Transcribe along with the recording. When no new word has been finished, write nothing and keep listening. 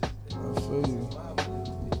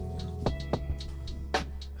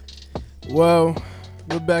Well,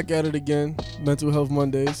 we're back at it again. Mental Health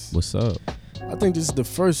Mondays. What's up? I think this is the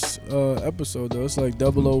first episode though. It's like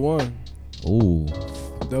 001. Ooh,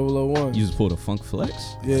 001. you just pulled a funk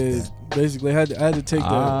flex? Yeah, basically I had to take that.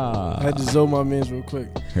 I had to zone my mans real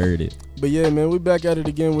quick. Heard it. But yeah, man, we're back at it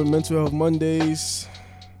again with Mental Health Mondays.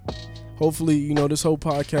 Hopefully, this whole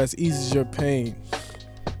podcast eases your pain.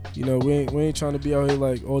 We ain't trying to be out here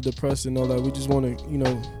like all depressed and all that. We just want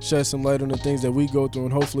to, shed some light on the things that we go through,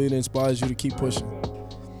 and hopefully it inspires you to keep pushing.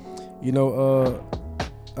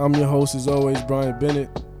 I'm your host as always, Brian Bennett.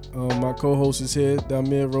 My co-host is here,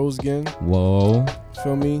 Damir Rosegan. Whoa.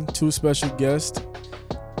 Feel me? Two special guests,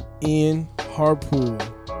 Ian Harpool.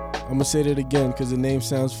 I'm gonna say that again because the name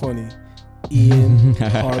sounds funny. Ian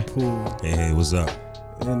Harpool. Hey, what's up?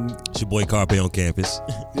 And it's your boy Carpe on campus.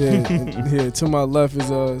 Yeah, to my left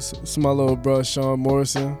is it's my little bro, Sean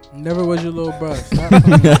Morrison. Never was your little bro.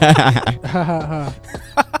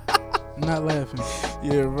 Not laughing.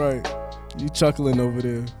 Yeah, right. You chuckling over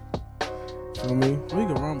there. Feel me? We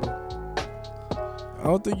can rumble. I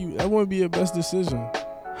don't think that wouldn't be your best decision.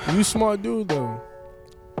 You smart dude though.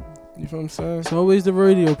 You feel what I'm saying? It's always the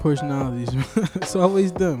radio personalities. It's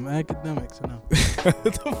always them, academics. What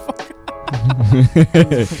the fuck?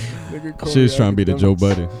 She was trying to be the Joe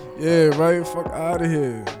Budden. Yeah, right. Fuck out of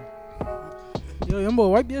here. Yo, young boy,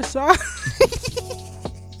 wipe your side.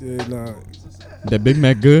 Yeah, nah. That Big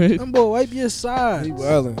Mac good? Young boy, wipe your side. He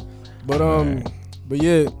wildin'. But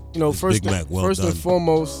yeah, first and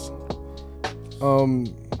foremost,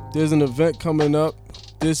 there's an event coming up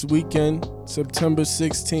this weekend, September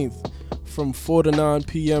 16th, from 4 to 9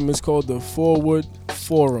 p.m. It's called the Forward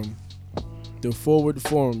Forum. The Forward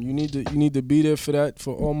Forum. You need to be there for that.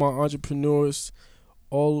 For all my entrepreneurs,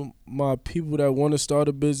 all my people that want to start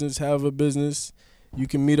a business, have a business, you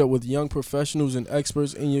can meet up with young professionals and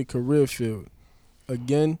experts in your career field.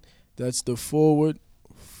 Again, that's the Forward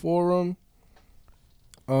Forum.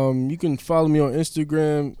 You can follow me on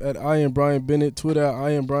Instagram at I am Brian Bennett, Twitter at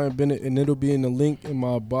I am Brian Bennett, and it'll be in the link in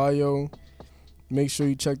my bio. Make sure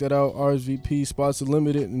you check that out. RSVP, spots are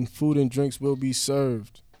limited, and food and drinks will be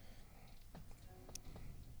served.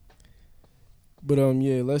 But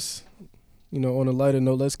yeah, let's on a lighter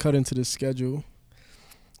note, let's cut into the schedule.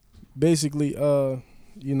 Basically, I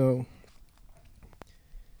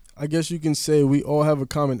guess you can say we all have a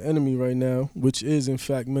common enemy right now, which is in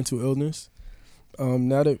fact mental illness.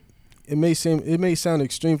 Now that it may sound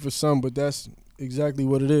extreme for some, but that's exactly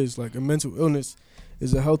what it is. Like, a mental illness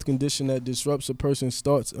is a health condition that disrupts a person's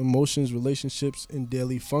thoughts, emotions, relationships, and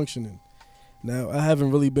daily functioning. Now, I haven't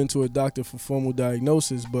really been to a doctor for formal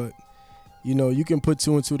diagnosis, but you can put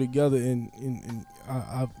two and two together, and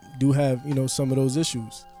I do have some of those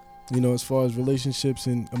issues, as far as relationships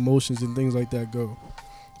and emotions and things like that go.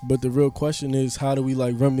 But the real question is, how do we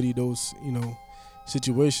remedy those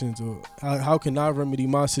situations, or how can I remedy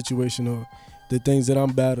my situation or the things that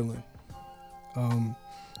I'm battling?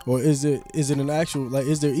 Or is it an actual,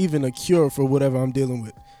 is there even a cure for whatever I'm dealing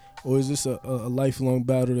with? Or is this a lifelong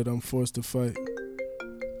battle that I'm forced to fight?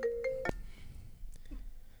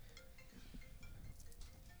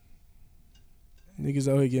 Niggas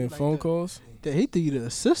out here getting phone calls. He threw you the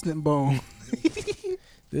assistant bone.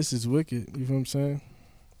 This is wicked. You know what I'm saying?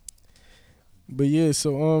 But yeah,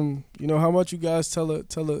 so how about you guys tell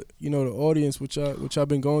the audience what y'all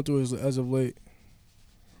been going through as of late?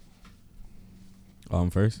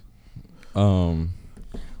 First,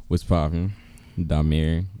 what's poppin'?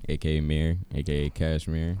 Damir, aka Mir, aka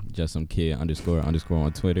Cashmere, just some kid __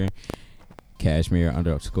 on Twitter, Cashmere __ on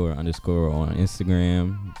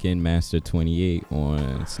Instagram, Genmaster28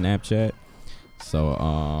 on Snapchat. So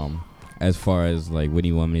as far as what do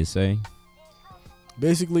you want me to say?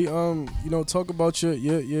 Basically, talk about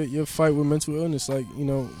your fight with mental illness,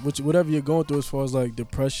 whatever you're going through as far as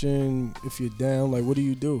depression. If you're down, what do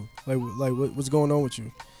you do? What's going on with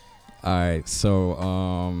you? All right, so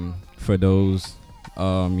for those,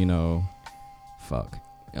 fuck,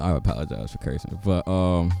 I apologize for cursing, but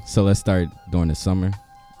so let's start during the summer.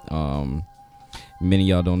 Many of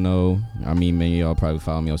y'all don't know. Many of y'all probably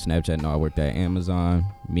follow me on Snapchat. Know I worked at Amazon.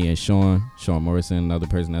 Me and Sean Morrison, another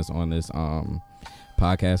person that's on this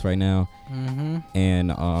podcast right now. Mm-hmm.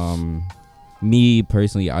 And me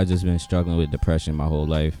personally, I just been struggling with depression my whole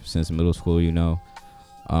life since middle school.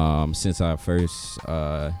 Since I first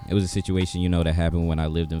it was a situation that happened when I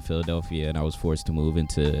lived in Philadelphia and I was forced to move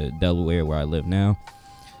into Delaware where I live now.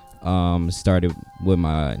 Started with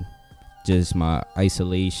my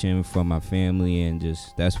isolation from my family, and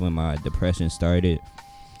that's when my depression started.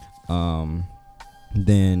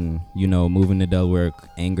 Then moving to Delaware,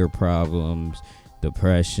 anger problems,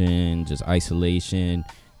 depression, just isolation,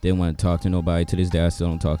 Didn't want to talk to nobody. To this day, I still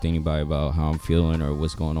don't talk to anybody about how I'm feeling or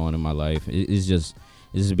what's going on in my life. It's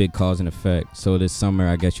a big cause and effect. So this summer,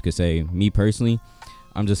 I guess you could say, me personally,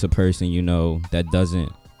 I'm just a person, that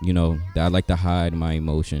doesn't, that I like to hide my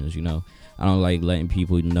emotions, I don't like letting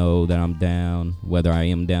people know that I'm down, whether I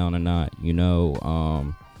am down or not,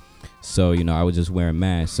 So, I would just wear a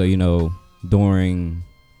mask. So, during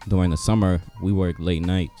the summer, we work late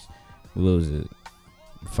nights. What was it?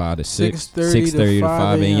 5 to 6, 6:30 to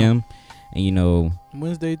 5 a.m. And,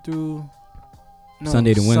 Wednesday through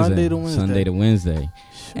Sunday to Wednesday.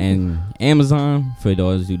 And Amazon, for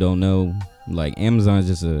those who don't know, like Amazon is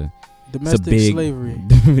just domestic slavery.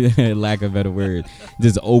 Lack of a better word.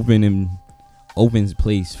 Just open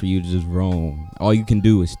place for you to just roam. All you can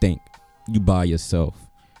do is think. You by yourself,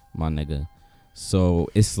 my nigga. So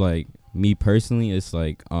it's like, me personally, it's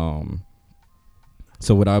like, so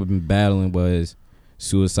what I've been battling was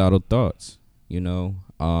suicidal thoughts,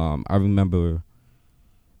 I remember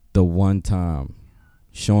the one time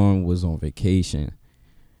Sean was on vacation,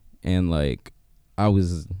 and like I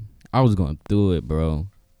was going through it, bro.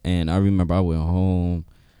 And I remember I went home.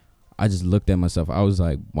 I just looked at myself. I was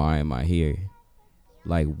like, why am I here?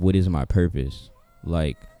 Like, what is my purpose?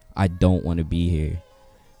 Like, I don't want to be here.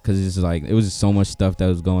 Because it's like, it was just so much stuff that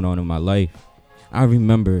was going on in my life. I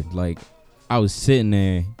remember, like, I was sitting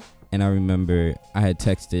there, and I remember I had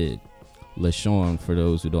texted LaShawn, for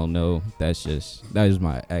those who don't know. That is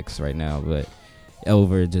my ex right now. But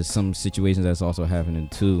over just some situations that's also happening,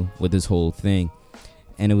 too, with this whole thing.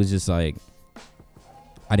 And it was just like,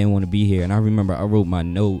 I didn't want to be here. And I remember I wrote my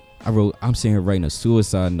note. I'm sitting here writing a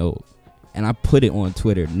suicide note. And I put it on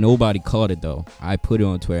Twitter. Nobody caught it, though. I put it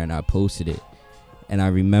on Twitter and I posted it. And I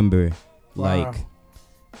remember, but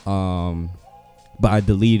I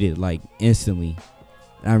deleted it, like, instantly.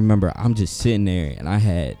 And I remember I'm just sitting there,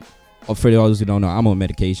 and for those who don't know, I'm on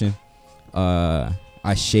medication. I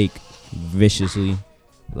shake viciously.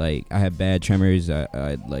 Like, I have bad tremors.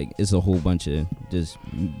 I like, it's a whole bunch of just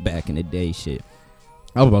back in the day shit.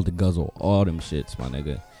 I was about to guzzle all them shits, my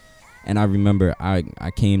nigga. And I remember I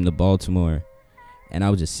came to Baltimore, and I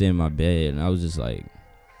was just sitting in my bed, and I was just like,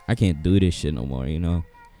 I can't do this shit no more,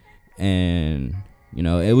 And,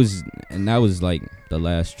 that was like the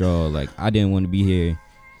last straw. Like, I didn't want to be here.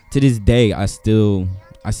 To this day, I still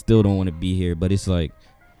don't want to be here, but it's like,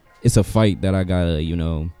 it's a fight that I gotta,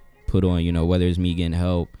 put on, whether it's me getting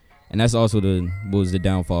help. And that's also was the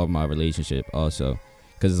downfall of my relationship also.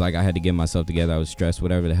 Cause it's like, I had to get myself together. I was stressed,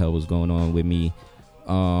 whatever the hell was going on with me.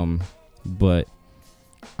 But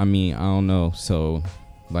I mean, I don't know. So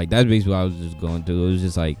like, that's basically what I was just going through. It was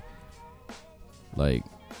just like,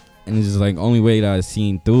 and it's just like, only way that I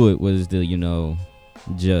seen through it was to,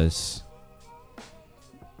 just,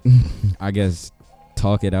 I guess,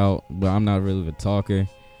 talk it out. But I'm not really a talker.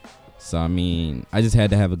 So, I mean, I just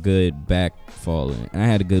had to have a good back falling. And I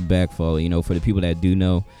had a good back fall, for the people that do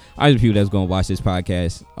know. I the people that's going to watch this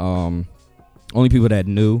podcast. Only people that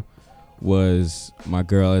knew was my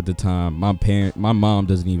girl at the time. My mom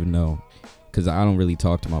doesn't even know, because I don't really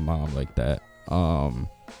talk to my mom like that.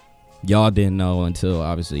 Y'all didn't know until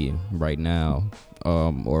obviously right now,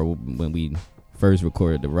 or when we first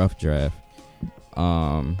recorded the rough draft.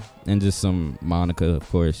 And just some Monica, of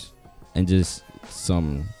course, and just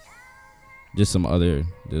some other,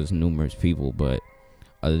 there's numerous people. But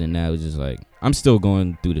other than that, it was just like, I'm still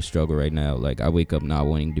going through the struggle right now. Like, I wake up not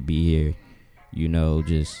wanting to be here,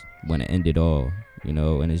 just want to end it all,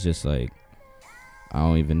 and it's just like, I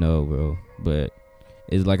don't even know, bro. But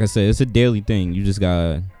it's like I said, it's a daily thing. You just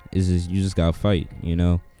gotta fight,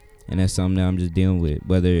 and that's something that I'm just dealing with.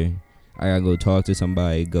 Whether I gotta go talk to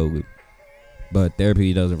somebody, but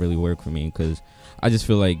therapy doesn't really work for me, because I just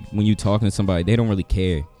feel like when you talking to somebody, they don't really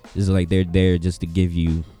care. It's like they're there just to give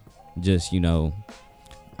you, just,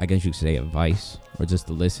 I guess you could say advice, or just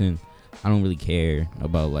to listen. I don't really care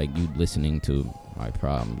about like you listening to my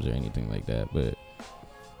problems or anything like that. But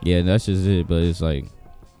yeah, that's just it. But it's like,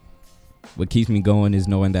 what keeps me going is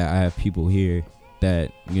knowing that I have people here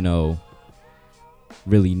that,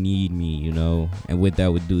 really need me, and what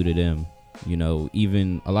that would do to them.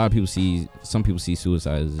 Even a lot of people some people see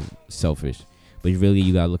suicide as selfish, but really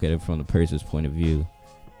you gotta look at it from the person's point of view.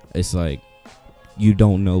 It's like, you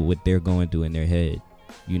don't know what they're going through in their head.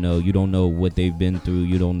 You don't know what they've been through.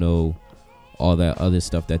 You don't know all that other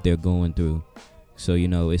stuff that they're going through. So,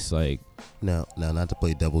 it's like, now not to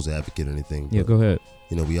play devil's advocate or anything. Yeah, go ahead.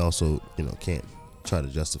 We also, can't try to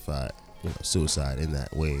justify, suicide in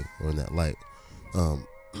that way or in that light.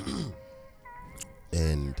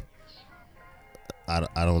 And I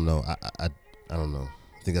don't know. I don't know.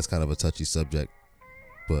 I think that's kind of a touchy subject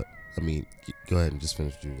but I mean, go ahead and just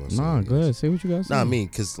finish what you were going to say. Nah, go ahead. Say what you guys say. No, I mean,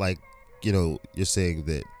 because, like, you know, you're saying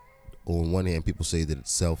that on one hand, people say that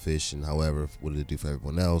it's selfish and however, what did it do for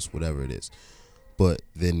everyone else, whatever it is. But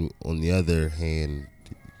then on the other hand,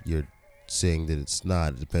 you're saying that it's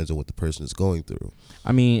not. It depends on what the person is going through.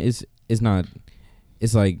 I mean, it's not.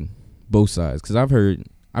 It's like both sides, because I've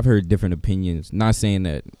heard different opinions. Not saying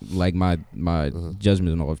that like my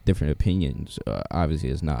judgment and all different opinions. Obviously,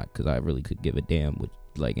 it's not, because I really could give a damn what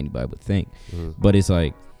like anybody would think. But it's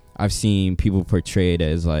like I've seen people portray it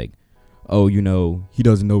as like, oh, you know, he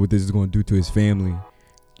doesn't know what this is going to do to his family,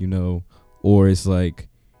 you know, or it's like,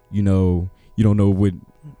 you know, you don't know what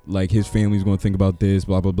like his family's going to think about this,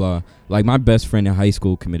 blah blah blah. Like my best friend in high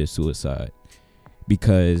school committed suicide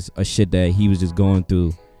because of shit that he was just going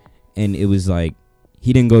through, and it was like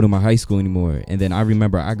he didn't go to my high school anymore. And then I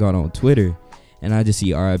remember I got on Twitter and I just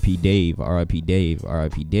see R.I.P. Dave, R.I.P. Dave,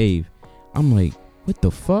 R.I.P. Dave. I'm like, what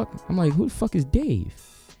the fuck? I'm like, who the fuck is Dave?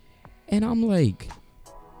 And I'm like,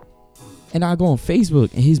 and I go on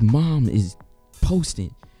Facebook and his mom is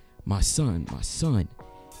posting, my son.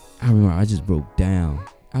 I remember I just broke down.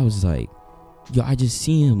 I was like, yo, I just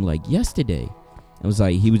seen him like yesterday. It was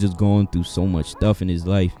like he was just going through so much stuff in his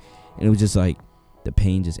life, and it was just like the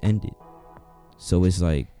pain just ended. So it's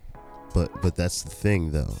like, but that's the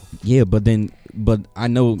thing though. yeah, but I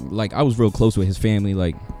know, like, I was real close with his family.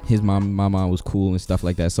 Like his my mom was cool and stuff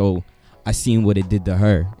like that. So I seen what it did to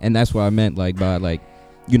her, and that's what I meant, like, by like,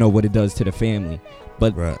 you know, what it does to the family.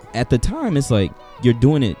 But Right. at the time, it's like you're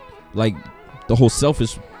doing it, like the whole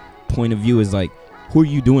selfish point of view is like, who are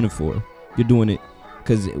you doing it for? You're doing it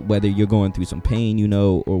because whether you're going through some pain, you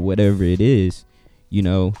know, or whatever it is, you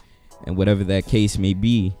know, and whatever that case may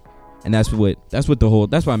be. And that's what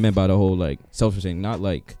I meant by the whole like selfish thing. Not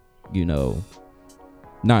like, you know,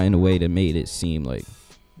 not in a way that made it seem like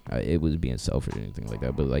it was being selfish or anything like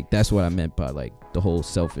that. But like that's what I meant by like the whole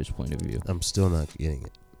selfish point of view. I'm still not getting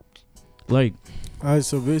it. Like, All right,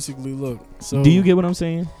 so basically, look. So do you get what I'm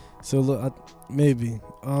saying? So look, maybe.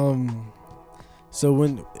 So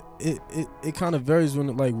when it kind of varies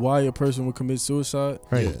when like why a person would commit suicide.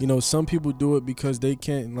 Right. Yeah. You know, some people do it because they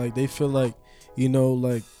can't, like, they feel like, you know,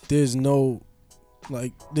 like there's no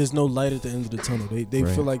light at the end of the tunnel. They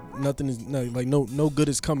Right. feel like nothing is no good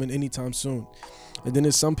is coming anytime soon. And then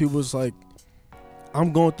there's some people, it's like,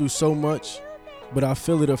 I'm going through so much, but I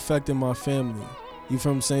feel it affecting my family. You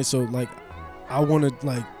feel what I'm saying? So like I want to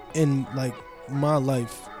like end like my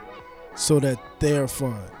life so that they're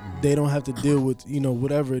fine. They don't have to deal with, you know,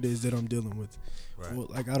 whatever it is that I'm dealing with. Right. Well,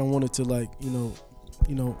 like I don't want it to like, you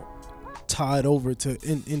know, tie it over to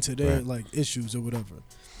into their Right. like issues or whatever.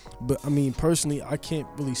 But I mean, personally, I can't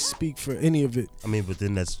really speak for any of it. I mean, but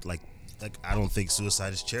then that's like I don't think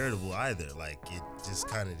suicide is charitable either. Like it just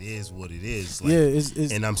kind of is what it is. Like, Yeah, it's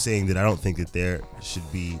and I'm saying that I don't think that there should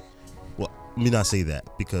be. Well, let me not say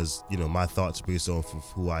that, because you know my thoughts are based off of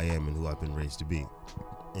who I am and who I've been raised to be,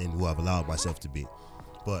 and who I've allowed myself to be.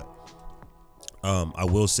 But I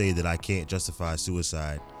will say that I can't justify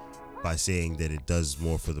suicide by saying that it does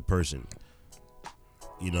more for the person.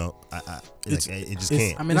 You know, it just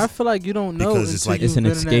can't. I mean, I feel like you don't know Because it's until like- It's an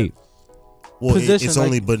you've been in that escape. Well, position, it's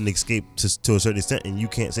only like- but an escape to a certain extent, and you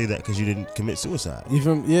can't say that because you didn't commit suicide.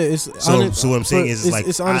 even it's So what I'm saying is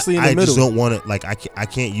it's honestly in I the middle. just don't want to, like, I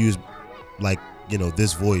can't use like, you know,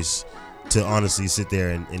 this voice to honestly sit there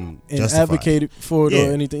and and justify advocate for it Yeah,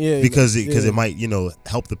 or anything. Yeah, because like, it might, you know,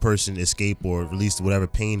 help the person escape or release whatever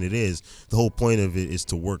pain it is. The whole point of it is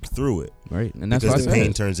to work through it, Right. And that's because what I the pain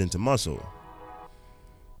said. turns into muscle.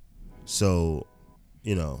 So,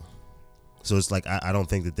 you know, so it's like I don't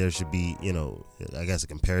think that there should be, you know, I guess a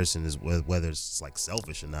comparison is whether it's like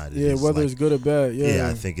selfish or not. yeah, whether like, it's good or bad. Yeah,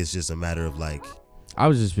 I think it's just a matter of like. I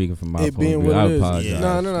was just speaking from my It point being of view. what I it is. apologize.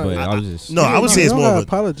 Yeah. No. But I was just No, I would say you it's don't more gotta of a.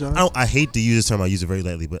 apologize. I hate to use this term. I use it very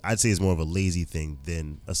lightly, but I'd say it's more of a lazy thing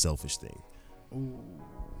than a selfish thing.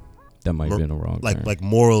 that might have been a wrong term. Like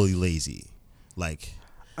morally lazy. Like,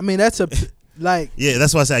 I mean, that's a like. yeah,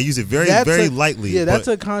 that's why I say I use it very That's very a- lightly. Yeah, that's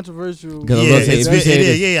but, a controversial. Because I was yeah, gonna say, it's, if you it say is.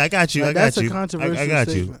 this- Yeah, I got you. Like, I got that's a you. controversial I got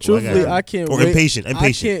you. statement. Truthfully, got I you. can't Or wait. impatient. I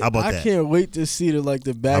How about I that? can't wait to see the like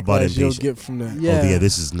the about backlash you'll impatient? get from that. Yeah. Oh yeah,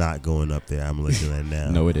 this is not going up there. I'm gonna let you know that now.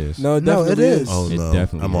 no, it is. No, it No, it definitely is. Oh It no,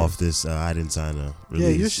 definitely I'm is. off this. I didn't sign a release.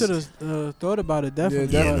 Yeah, you should have thought about it.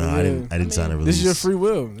 Definitely. Yeah, Yeah, no, I Yeah. didn't. I didn't sign a release. This is your free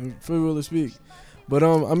will to speak. But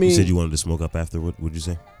I mean, You said you wanted to smoke up after. What would you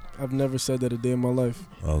say? I've never said that a day in my life.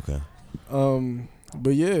 Oh, okay.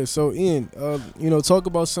 But yeah, so Ian, you know, talk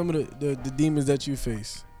about some of the demons that you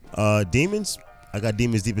face. Demons. I got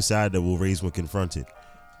demons deep inside that will raise when confronted.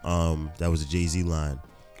 That was a Jay-Z line.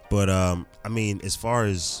 But I mean, as far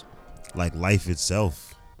as like life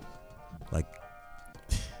itself, Like,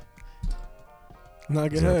 Nah,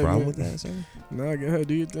 go is there a ahead, problem man. with that, sir? Nah, go ahead.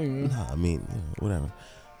 Do your thing, man. Nah, I mean, whatever.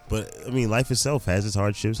 But I mean, life itself has its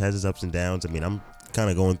hardships, has its ups and downs. I mean, I'm kind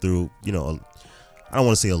of going through, I don't want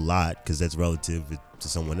to say a lot because that's relative to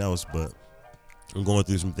someone else, but I'm going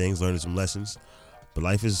through some things, learning some lessons. But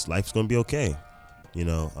life's going to be okay.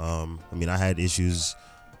 I mean, I had issues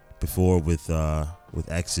before with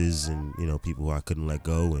exes and people who I couldn't let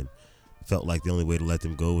go, and felt like the only way to let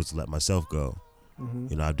them go was to let myself go.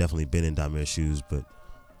 Mm-hmm. I've definitely been in Damir's shoes, but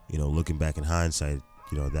looking back in hindsight,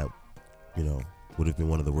 that would have been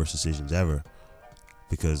one of the worst decisions ever,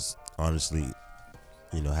 because honestly,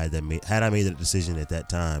 had I made that decision at that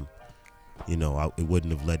time, it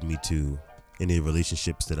wouldn't have led me to any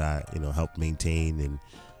relationships that I helped maintain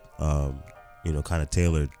and kind of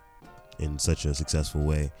tailored in such a successful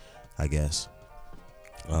way, I guess.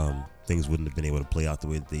 Things wouldn't have been able to play out the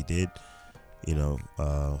way that they did.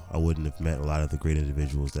 I wouldn't have met a lot of the great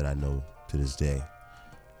individuals that I know to this day.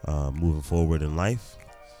 Moving forward in life,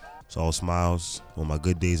 it's all smiles. On my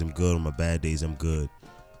good days, I'm good. On my bad days, I'm good.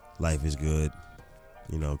 Life is good.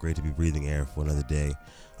 Great to be breathing air for another day.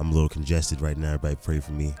 I'm a little congested right now. Everybody pray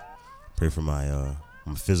for me. Pray for my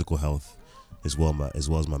physical health as well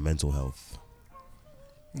as my mental health.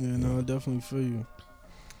 Yeah, no, I definitely feel you.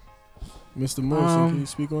 Mr. Morrison, can you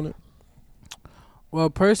speak on it? Well,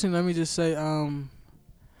 personally, let me just say,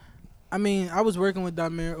 I mean, I was working with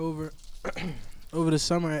Damir over the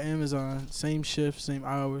summer at Amazon. Same shift, same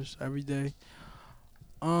hours, every day.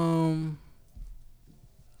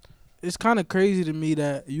 It's kind of crazy to me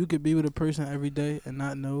that you could be with a person every day and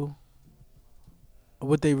not know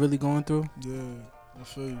what they really going through. Yeah, I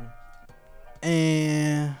feel you.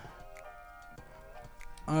 And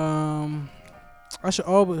I should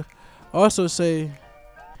also say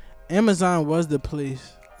Amazon was the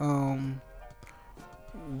place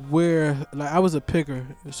where, like, I was a picker.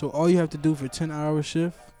 So all you have to do for 10-hour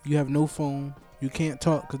shift, you have no phone. You can't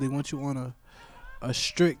talk because they want you on a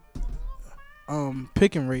strict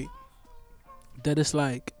picking rate. That it's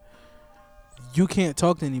like you can't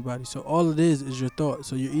talk to anybody. So all it is your thoughts.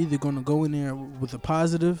 So you're either going to go in there with a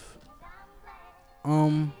positive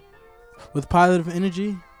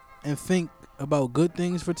energy and think about good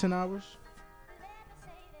things for 10 hours,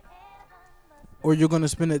 or you're going to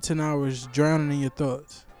spend that 10 hours drowning in your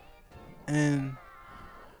thoughts. And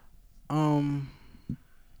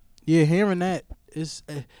yeah, hearing that it's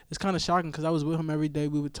kind of shocking, because I was with him every day.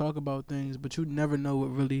 We would talk about things, but you never know what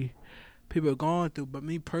really people are going through. But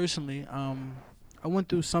me personally, I went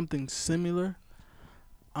through something similar.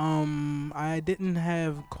 I didn't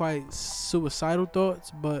have quite suicidal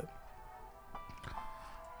thoughts, but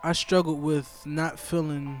I struggled with not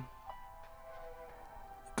feeling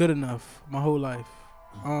good enough my whole life.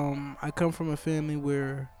 I come from a family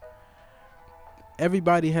where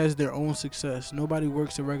everybody has their own success. Nobody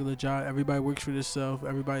works a regular job. Everybody works for themselves.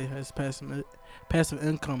 Everybody has passive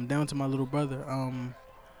income, down to my little brother.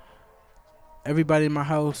 Everybody in my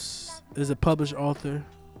house is a published author.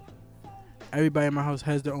 Everybody in my house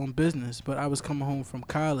has their own business, but I was coming home from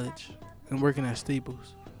college and working at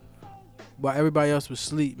Staples, while everybody else was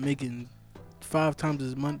asleep, making 5 times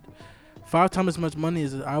as much money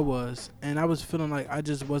as I was. And I was feeling like I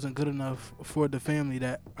just wasn't good enough for the family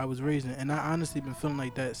that I was raising. And I honestly been feeling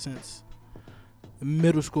like that since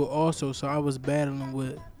middle school also. So I was battling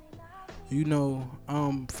with,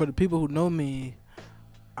 for the people who know me,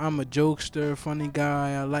 I'm a jokester, funny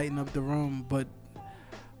guy. I lighten up the room. But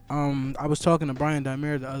I was talking to Brian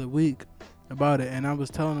Damir the other week about it, and I was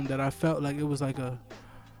telling him that I felt like it was like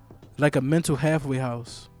a mental halfway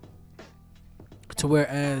house. To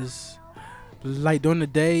whereas, like, during the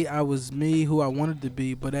day, I was me, who I wanted to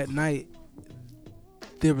be, but at night,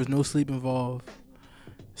 there was no sleep involved.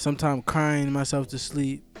 Sometimes crying myself to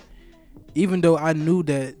sleep, even though I knew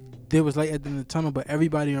that there was light at the end of the tunnel, but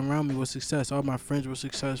everybody around me was success. All my friends were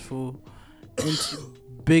successful.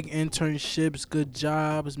 Big internships, good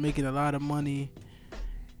jobs, making a lot of money.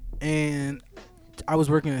 And I was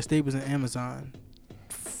working at Staples and Amazon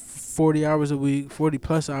 40 hours a week, 40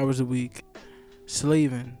 plus hours a week,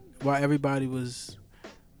 slaving, while everybody was,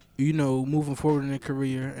 moving forward in their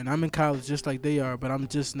career. And I'm in college just like they are, but I'm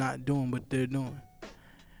just not doing what they're doing.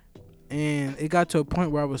 And it got to a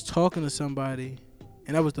point where I was talking to somebody,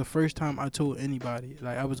 and that was the first time I told anybody.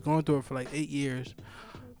 Like, I was going through it for like 8 years,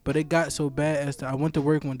 but it got so bad as to, I went to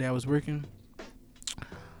work one day. I was working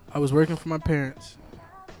for my parents,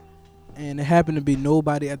 and it happened to be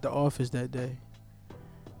nobody at the office that day.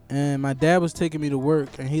 And my dad was taking me to work,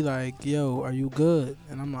 and he like, yo, are you good?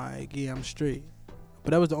 And I'm like, yeah, I'm straight.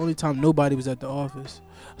 But that was the only time nobody was at the office.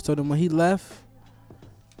 So then when he left,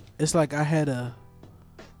 it's like I had a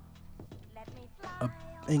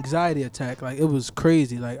anxiety attack. Like, it was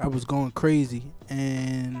crazy. Like, I was going crazy,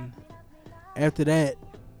 and after that,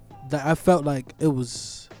 I felt like it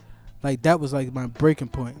was like that was like my breaking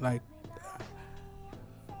point. Like,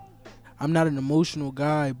 I'm not an emotional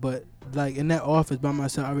guy, but like in that office by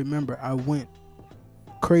myself, I remember I went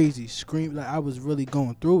crazy, screamed, like I was really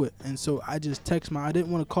going through it. And so I just I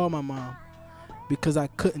didn't want to call my mom because I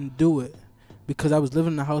couldn't do it, because I was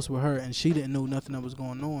living in the house with her and she didn't know nothing that was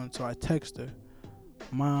going on. So I texted her,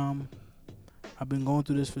 Mom, I've been going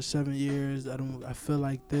through this for 7 years. I feel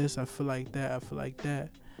like this, I feel like that, I feel like that.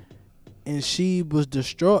 And she was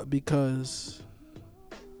distraught because,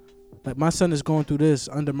 like, my son is going through this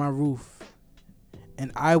under my roof,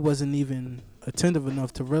 and I wasn't even attentive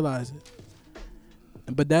enough to realize it.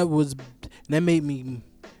 But that made me,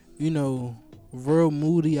 real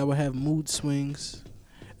moody. I would have mood swings.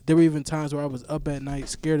 There were even times where I was up at night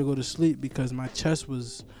scared to go to sleep because my chest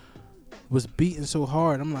was beating so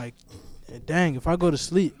hard. I'm like, dang, if I go to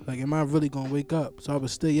sleep, like, am I really gonna wake up? So I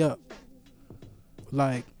would stay up,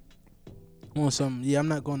 like, on some, I'm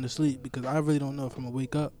not going to sleep because I really don't know if I'm gonna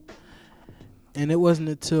wake up. And it wasn't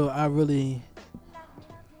until I really,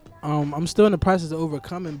 I'm still in the process of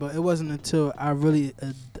overcoming, but it wasn't until I really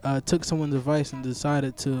took someone's advice and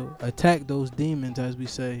decided to attack those demons, as we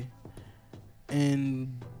say,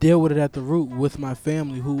 and deal with it at the root with my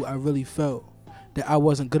family, who I really felt that I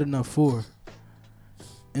wasn't good enough for.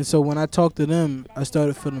 And so when I talked to them, I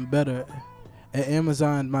started feeling better. At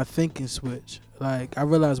Amazon, my thinking switched. Like, I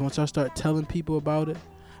realized once I started telling people about it,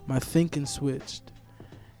 my thinking switched.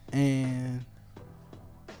 And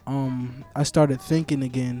I started thinking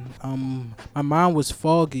again. My mind was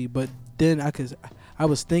foggy, but then I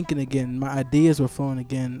was thinking again. My ideas were flowing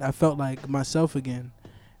again. I felt like myself again.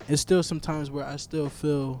 It's still sometimes where I still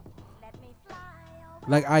feel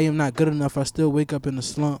like I am not good enough. I still wake up in a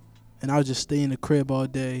slump, and I'll just stay in the crib all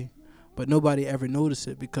day. But nobody ever noticed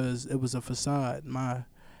it because it was a facade. My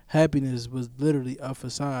happiness was literally a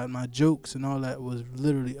facade. My jokes and all that was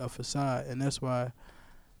literally a facade. And that's why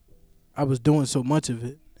I was doing so much of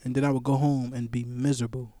it. And then I would go home and be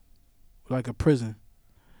miserable, like a prison.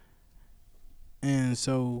 And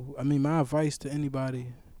so, I mean, my advice to anybody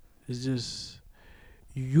is just,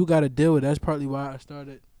 you got to deal with it. That's partly why I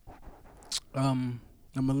started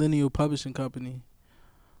a millennial publishing company.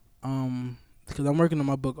 Because I'm working on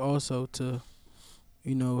my book also to,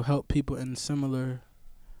 help people in similar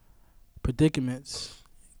predicaments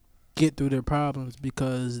get through their problems,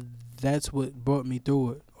 because that's what brought me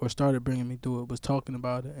through it, or started bringing me through it, was talking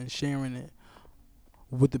about it and sharing it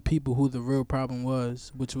with the people who the real problem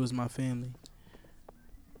was, which was my family.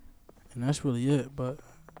 And that's really it. But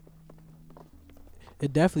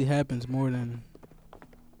it definitely happens more than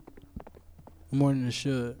it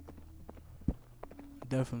should.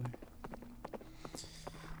 Definitely.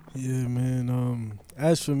 Yeah, man.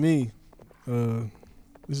 As for me,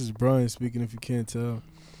 this is Brian speaking, if you can't tell.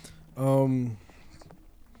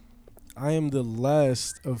 I am the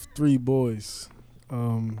last of 3 boys.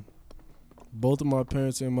 Both of my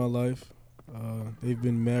parents are in my life. They've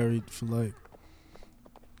been married for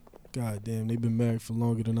they've been married for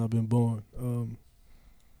longer than I've been born.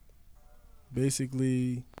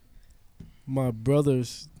 Basically, my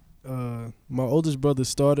oldest brother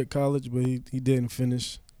started college, but he didn't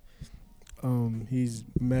finish. He's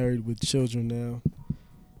married with children now.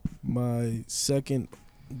 My second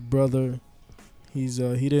brother, he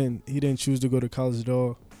didn't choose to go to college at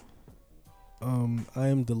all. I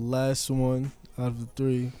am the last one out of the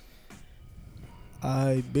 3.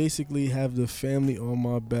 I basically have the family on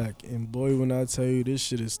my back, and boy, when I tell you this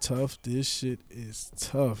shit is tough, damn,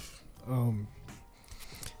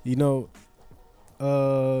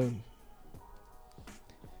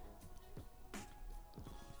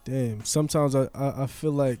 sometimes I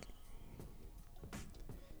feel like,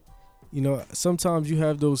 sometimes you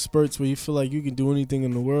have those spurts where you feel like you can do anything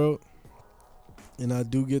in the world, and I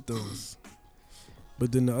do get those.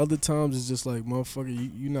 But then the other times it's just like,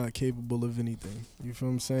 motherfucker, you're not capable of anything. You feel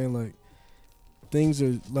what I'm saying? Like, things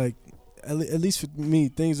are like, at least for me,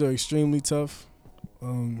 things are extremely tough.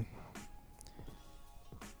 And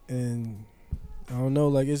I don't know,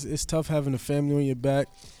 like, it's tough having a family on your back.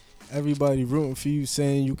 Everybody rooting for you,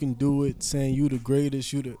 saying you can do it, saying you the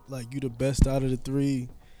greatest, you the best out of the 3.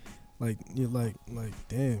 Like, you're like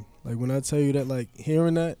damn. Like, when I tell you that, like,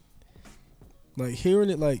 hearing it,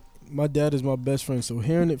 like, my dad is my best friend, so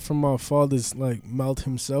hearing it from my father's, like, mouth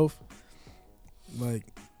himself, like,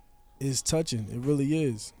 is touching. It really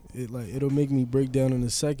is. It'll make me break down in a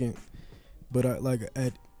second. But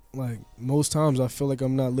most times I feel like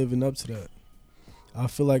I'm not living up to that. I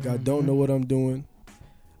feel like I don't know what I'm doing.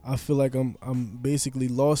 I feel like I'm basically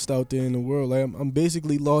lost out there in the world. Like I'm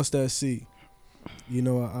basically lost at sea. You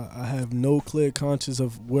know, I have no clear conscience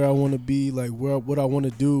of where I want to be, like what I want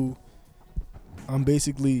to do. I'm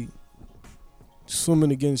basically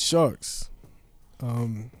swimming against sharks.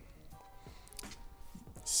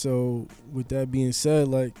 So with that being said,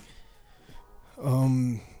 like,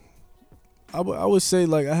 I would say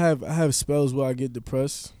like I have spells where I get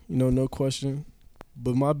depressed, you know, no question.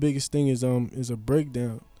 But my biggest thing is a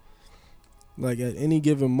breakdown. Like at any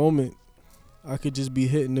given moment, I could just be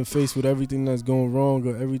hit in the face with everything that's going wrong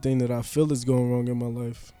or everything that I feel is going wrong in my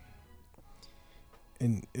life.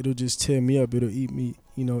 And it'll just tear me up. It'll eat me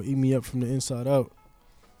up from the inside out.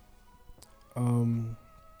 And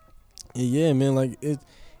yeah, man, like it.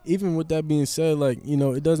 Even with that being said, like, you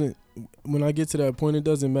know, it doesn't. When I get to that point, it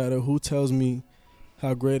doesn't matter who tells me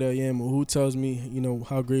how great I am or who tells me, you know,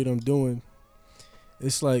 how great I'm doing.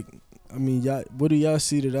 It's like, I mean, y'all, what do y'all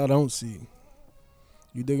see that I don't see?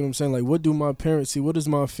 You dig what I'm saying? Like, what do my parents see? What does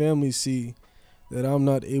my family see that I'm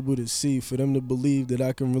not able to see for them to believe that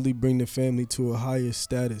I can really bring the family to a higher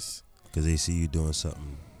status? Because they see you doing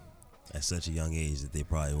something at such a young age that they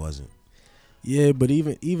probably wasn't. Yeah, but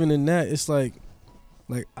even in that, it's like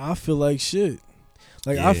I feel like shit.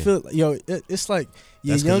 Like, Yeah. I feel, it's like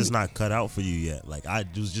you're That's young. because it's not cut out for you yet. Like, I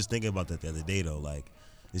was just thinking about that the other day, though. Like,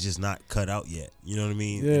 it's just not cut out yet. You know what I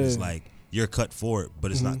mean? Yeah. And it's like, you're cut for it, but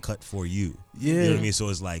it's not cut for you. Yeah. You know what I mean? So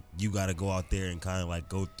it's like, you got to go out there and kind of like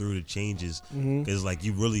go through the changes. Because like,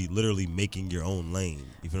 you really literally making your own lane.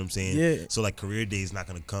 You feel what I'm saying? Yeah. So like, career day is not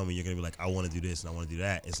going to come and you're going to be like, I want to do this and I want to do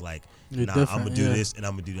that. It's like, You're nah, I'm different, going to do yeah. this and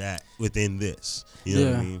I'm going to do that within this. You know what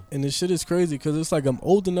I Yeah. mean? And this shit is crazy because it's like I'm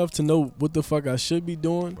old enough to know what the fuck I should be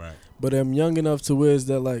doing, Right. but I'm young enough to where it's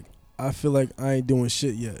that like I feel like I ain't doing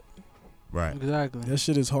shit yet. Right. Exactly. That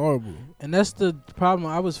shit is horrible. And that's the problem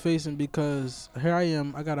I was facing because here I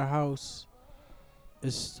am. I got a house. It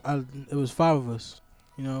was 5 of us.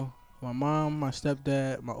 You know, my mom, my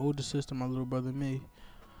stepdad, my older sister, my little brother, and me.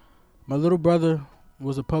 My little brother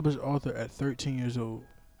was a published author at 13 years old.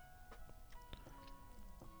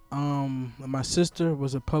 My sister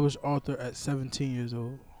was a published author at 17 years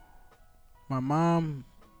old. My mom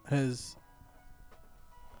has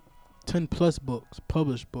 10 plus books,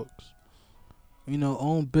 published books. You know,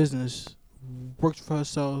 own business, works for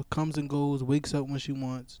herself, comes and goes, wakes up when she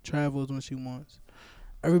wants, travels when she wants.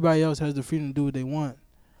 Everybody else has the freedom to do what they want.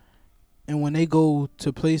 And when they go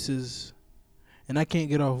to places and I can't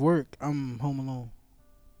get off work, I'm home alone.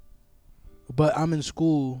 But I'm in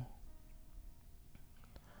school.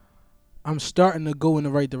 I'm starting to go in the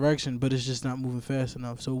right direction, but it's just not moving fast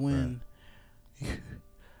enough. So when,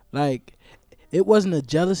 like, it wasn't a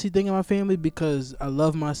jealousy thing in my family because I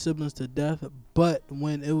love my siblings to death. But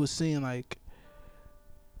when it was seeing like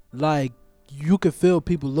you could feel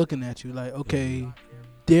people looking at you like, okay,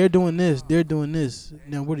 they're doing this.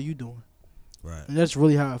 Now what are you doing? Right. And that's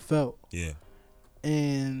really how I felt. Yeah.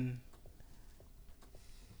 And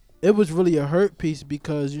it was really a hurt piece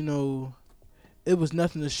because, you know, it was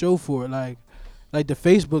nothing to show for it. Like the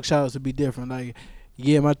Facebook shout-outs would be different. Like,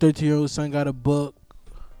 yeah, my 13-year-old son got a book.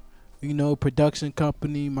 You know, production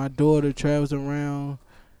company. My daughter travels around.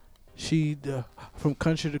 She from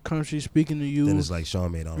country to country speaking to you. Then it's like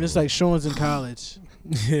Sean made on. And it's like Sean's in college.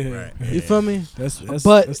 Yeah. Right. You feel me?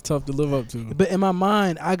 That's tough to live up to. But in my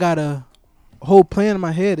mind, I got a whole plan in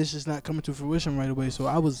my head. It's just not coming to fruition right away. So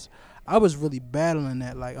I was really battling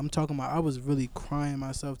that. Like, I'm talking about, I was really crying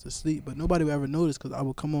myself to sleep. But nobody would ever notice because I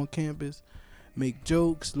would come on campus, make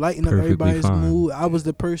jokes, lighten up Perfectly everybody's fine. mood. I was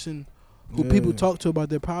the person who people Yeah. talk to about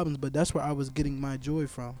their problems, but that's where I was getting my joy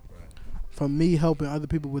from. From me helping other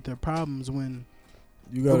people with their problems when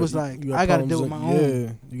You it was like, I gotta deal with my own.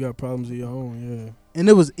 Yeah, you got problems of your own. Yeah. and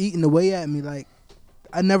it was eating away at me. Like,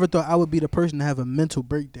 I never thought I would be the person to have a mental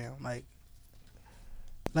breakdown. Like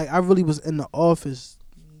I really was in the office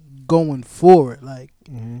going for it. Like,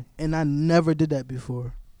 and I never did that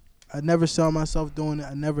before. I never saw myself doing it.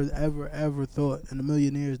 I never, ever thought in a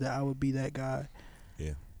million years that I would be that guy.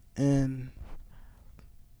 Yeah. And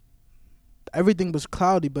everything was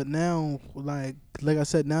cloudy, but now, like I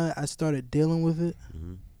said, now I started dealing with it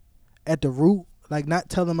at the root. Like, not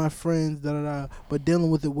telling my friends, but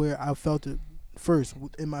dealing with it where I felt it first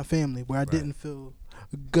in my family, where I didn't feel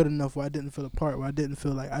good enough, where I didn't feel a part, where I didn't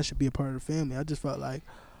feel like I should be a part of the family. I just felt like,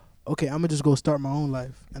 okay, I'm going to just go start my own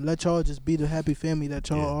life and let y'all just be the happy family that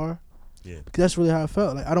y'all are. Yeah. Because that's really how I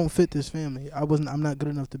felt. Like, I don't fit this family. I'm not good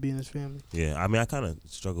enough to be in this family. Yeah. I mean, I kind of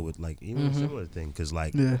struggle with like even a similar thing because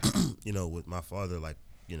like, Yeah. you know, with my father, like,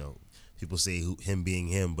 you know, people say him being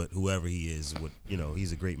him, but whoever he is,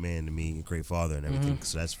 he's a great man to me, a great father and everything.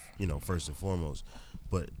 So that's first and foremost.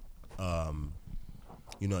 But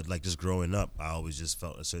like just growing up, I always just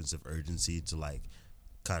felt a sense of urgency to like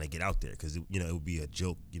kind of get out there, because it would be a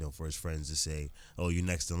joke for his friends to say, oh, you're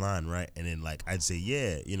next in line, right? And then like I'd say,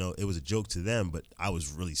 yeah, it was a joke to them, but I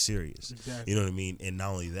was really serious. Exactly. You know what I mean? And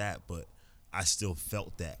not only that, but I still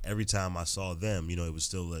felt that every time I saw them, it was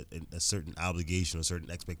still a certain obligation, a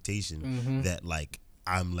certain expectation that like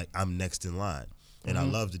I'm next in line. And I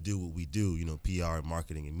love to do what we do, PR and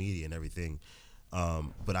marketing and media and everything.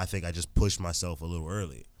 But I think I just pushed myself a little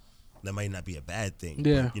early. That might not be a bad thing.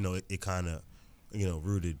 Yeah. But, it kind of,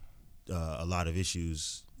 rooted a lot of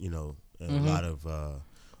issues, and a lot of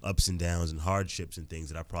ups and downs and hardships and things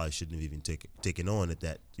that I probably shouldn't have even taken on at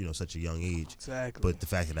that, such a young age. Exactly. But the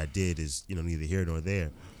fact that I did is, neither here nor there.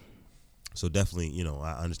 So definitely,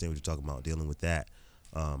 I understand what you're talking about, dealing with that.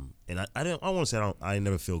 And I want to say I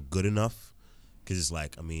never feel good enough, because it's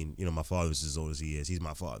like, I mean, my father's as old as he is. He's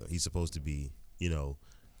my father. He's supposed to be,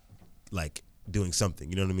 like doing something,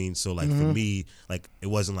 you know what I mean? So like for me, like it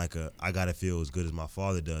wasn't like I gotta feel as good as my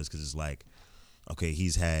father does, because it's like, okay,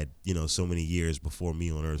 he's had so many years before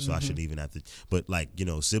me on earth, so I shouldn't even have to. But like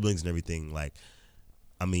siblings and everything, like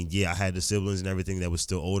I mean, yeah, I had the siblings and everything that was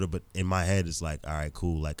still older, but in my head it's like, all right,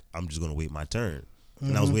 cool, like I'm just gonna wait my turn.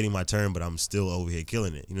 And I was waiting my turn, but I'm still over here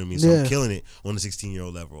killing it. You know what I mean? So I'm killing it on the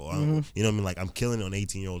 16-year-old level. Or you know what I mean? Like I'm killing it on the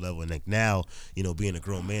 18-year-old level. And like now, being a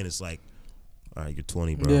grown man, it's like, all right, you're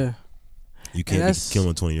 20, bro. Yeah. You can't be killing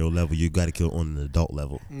on 20-year-old level. You got to kill on an adult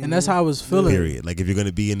level. And that's how I was feeling. Period. Like if you're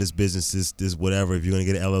gonna be in this business, this whatever, if you're gonna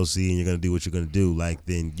get an LLC and you're gonna do what you're gonna do, like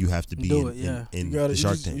then you have to be in the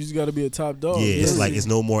Shark Tank. You just got to be a top dog. Yeah, it's like it's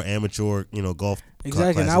no more amateur, golf.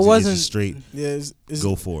 Exactly. And I classes. wasn't It's just straight. Yeah, it's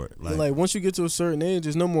Go for it. like once you get to a certain age,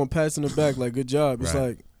 there's no more passing it back. Like good job. It's Right.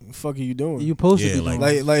 like, the fuck are you doing? You supposed to be like-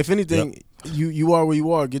 doing. like if anything, you are where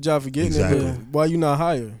you are. Good job for getting Exactly. there. But why you not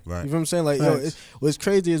higher? Right. You know what I'm saying? Like Facts. what's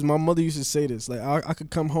crazy is my mother used to say this. Like I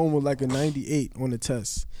could come home with like a 98 on the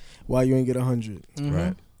test, while you ain't get 100.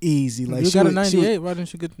 Right. Easy. Like you she got a would- she would- 98. Why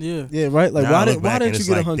didn't you get? Yeah. Yeah, right. Like Now I why look back didn't and you it's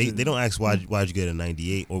get like 100? They don't ask why'd you get a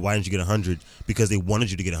 98 or why didn't you get 100 because they wanted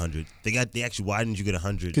you to get 100. They actually why didn't you get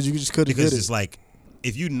 100? Because you just couldn't Because get it's it. like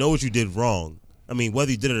if you know what you did wrong, I mean whether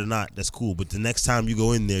you did it or not, that's cool. But the next time you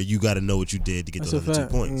go in there, you got to know what you did to get That's those a other 2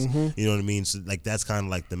 fact. points. Mhm. You know what I mean? So like that's kind of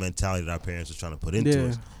like the mentality that our parents were trying to put into Yeah.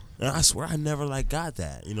 us. And I swear I never like got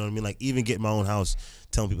that. You know what I mean? Like even getting my own house,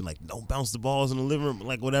 telling people like don't bounce the balls in the living room,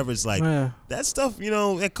 like whatever. It's like Yeah. that stuff,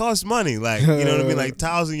 it costs money. Like, you know what I mean? Like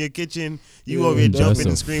tiles in your kitchen, you Yeah, over here that's jumping a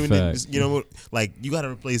and screaming. fact. And, like you got to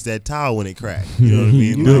replace that tile when it cracked. You know what I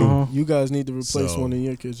mean? You, Like, you guys need to replace So- one in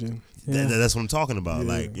your kitchen. Yeah. that's what I'm talking about.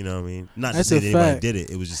 Yeah. Like, you know what I mean? Not That's to say a that anybody fact. did it.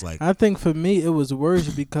 It was just like, I think for me it was worse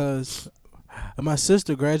because my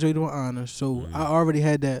sister graduated with honors, so I already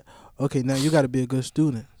had that. Okay, now you got to be a good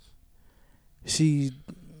student. She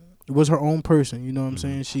was her own person, you know what I'm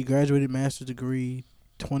saying? She graduated master's degree,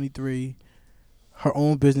 23, her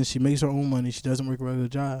own business. She makes her own money. She doesn't work a regular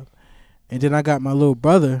job. And then I got my little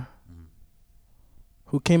brother,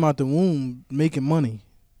 who came out the womb making money.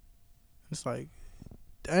 It's like,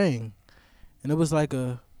 dang, and it was like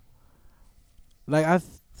I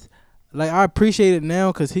appreciate it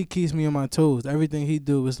now because he keeps me on my toes. Everything he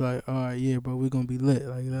do is like, all right, yeah, bro, we're gonna be lit,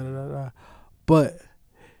 like da da da da. But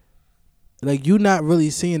like you not really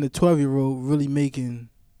seeing the 12-year-old really making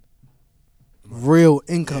real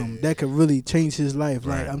income that could really change his life.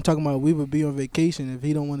 Like Right. I'm talking about, we would be on vacation if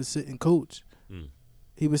he don't want to sit and coach. Mm.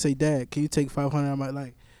 He would say, "Dad, can you take 500?" I might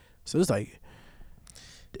like. So it's like,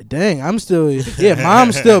 dang, I'm still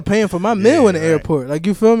mom's still paying for my meal in the right. airport. Like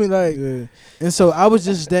you feel me, like. Yeah. And so I was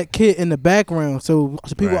just that kid in the background. So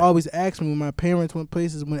people Right. always ask me when my parents went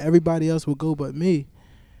places when everybody else would go but me,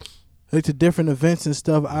 like to different events and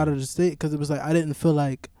stuff out of the state, because it was like I didn't feel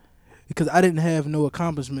like, because I didn't have no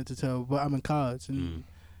accomplishment to tell, but I'm in college and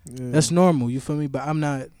Yeah. that's normal. You feel me? But I'm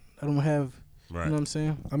not. I don't have. right. You know what I'm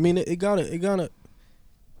saying? I mean, it gotta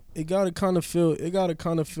kind of feel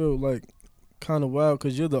like kind of wild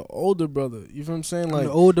because you're the older brother. You feel what I'm saying? I'm Like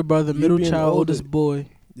the older brother, you middle being child, older. oldest boy.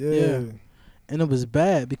 yeah. And it was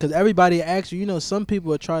bad because everybody asks you, some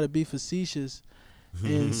people will try to be facetious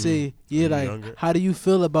and say, yeah, When you're like, younger. how do you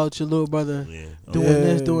feel about your little brother Yeah. doing Yeah.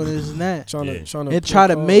 this, doing this and that? Trying Yeah. to And try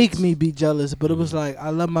to make me be jealous, but it was like,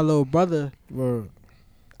 I love my little brother. Word.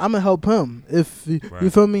 I'm going to help him if, you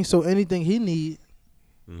Right. feel me? So anything he need,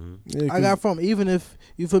 Mm-hmm. Yeah, I got from him. Even if,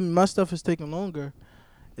 you feel me, my stuff is taking longer.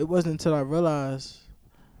 It wasn't until I realized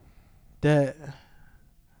that,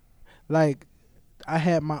 like, I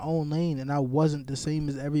had my own lane and I wasn't the same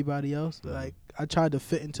as everybody else. Like I tried to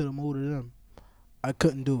fit into the mold of them. I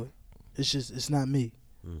couldn't do it. It's not me.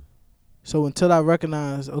 Mm. So until I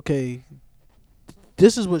recognize, okay,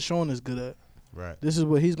 this is what Sean is good at. Right. This is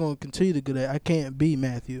what he's going to continue to good at. I can't be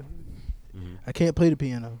Matthew. Mm-hmm. I can't play the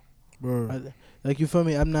piano. Word. Like, you feel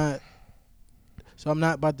me? I'm not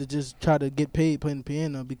about to just try to get paid playing the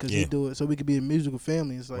piano because he do it so we could be a musical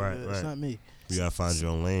family. It's like, it's not me. You gotta find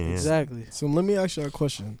your own lane. Yeah. Exactly. So let me ask you a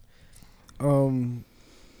question.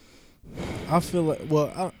 I feel like,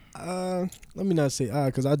 well, let me not say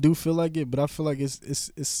because I do feel like it, but I feel like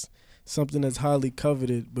it's something that's highly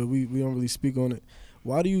coveted, but we don't really speak on it.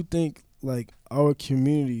 Why do you think like our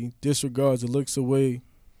community disregards or looks away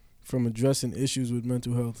from addressing issues with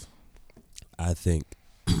mental health? I think.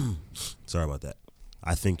 Sorry about that.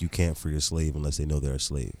 I think you can't free a slave unless they know they're a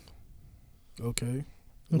slave. Okay.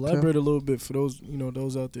 Elaborate a little bit for those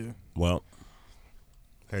those out there. Well,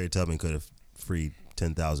 Harriet Tubman could have freed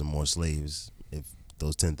 10,000 more slaves if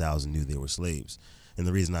those 10,000 knew they were slaves. And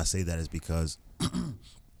the reason I say that is because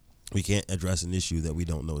we can't address an issue that we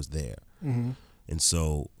don't know is there. Mm-hmm. And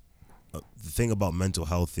so the thing about mental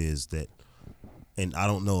health is that, and I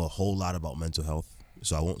don't know a whole lot about mental health,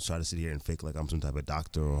 so I won't try to sit here and fake like I'm some type of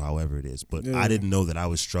doctor or however it is, but I didn't know that I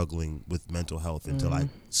was struggling with mental health until I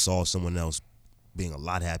saw someone else being a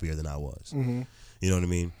lot happier than I was. Mm-hmm. You know what I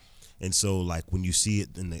mean? And so, like, when you see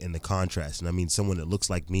it in the contrast, and I mean someone that looks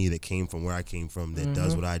like me, that came from where I came from, that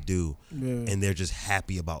does what I do, and they're just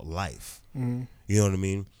happy about life. Mm-hmm. You know what I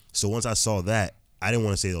mean? So once I saw that, I didn't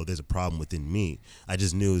want to say, oh, there's a problem within me. I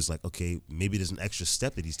just knew it's like, okay, maybe there's an extra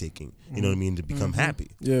step that he's taking, you know what I mean, to become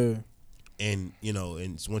happy. Yeah. And,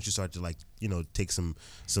 and once you start to, like, take some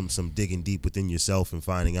digging deep within yourself and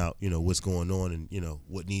finding out, what's going on and,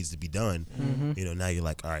 what needs to be done, now you're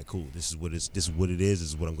like, all right, cool. This is what it is. This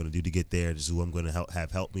is what I'm going to do to get there. This is who I'm going to have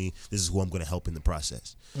help me. This is who I'm going to help in the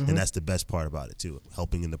process. And that's the best part about it, too,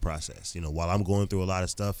 helping in the process. While I'm going through a lot of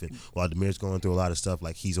stuff and while Demir's going through a lot of stuff,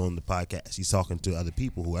 like, he's on the podcast. He's talking to other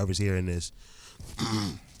people, whoever's hearing this,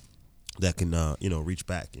 that can, reach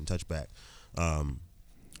back and touch back.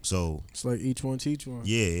 So it's like each one teach one.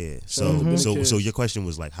 Yeah. So your question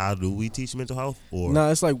was like, how do we teach mental health? Or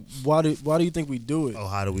it's like why do you think we do it? Oh,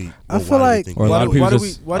 how do we? I feel like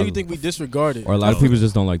why do you think we disregard it? Or a lot of people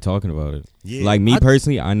just don't like talking about it. Yeah. Like me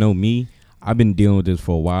personally, I know me. I've been dealing with this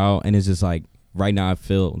for a while, and it's just like right now I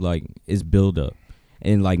feel like it's build up,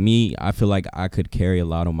 and like me, I feel like I could carry a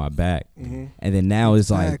lot on my back, and then now it's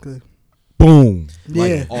like. Boom! Yeah,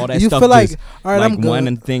 like, all that you stuff. Feel like just, all right, like I'm good.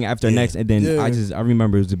 one thing after next, and then I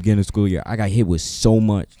remember it was the beginning of school year. I got hit with so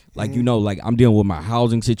much, like like I'm dealing with my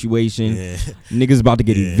housing situation. Niggas about to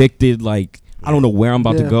get evicted. Like I don't know where I'm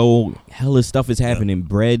about to go. Hella stuff is happening.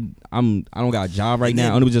 Bread. I don't got a job right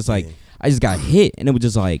now, and it was just like I just got hit, and it was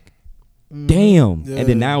just like, damn. And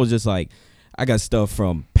then now it's just like I got stuff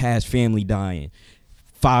from past family dying,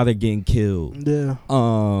 father getting killed,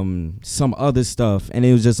 some other stuff, and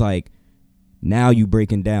it was just like. Now you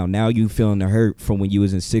breaking down. Now you feeling the hurt from when you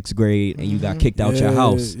was in 6th grade and you got kicked out your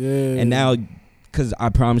house. And now, because I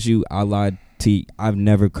promise you, I lied to you, I've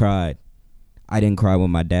never cried. I didn't cry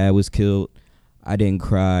when my dad was killed. I didn't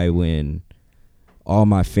cry when all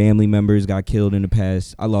my family members got killed in the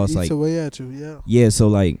past. I lost Eats away at you, yeah, so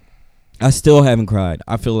like, I still haven't cried.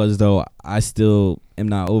 I feel as though I still am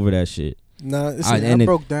not over that shit. Nah, I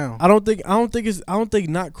broke down. I don't think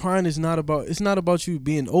not crying is not about. It's not about you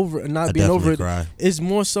being over and not being over it. Cry. It's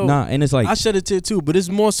more so. And it's like I shed a tear too, but it's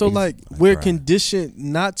more so like we're conditioned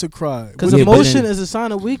not to cry because emotion is a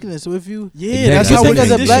sign of weakness. So if you that's how how think we as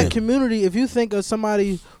a conditioned. black community, if you think of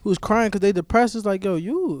somebody who's crying because they depressed, it's like yo,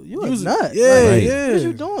 you a nut. Yeah, like, what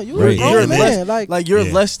you doing? You Right. a grown man. Like you're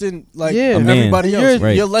less than a man. everybody else.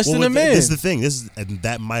 Right. You're less than a man. This is the thing. And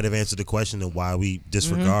that might have answered the question of why we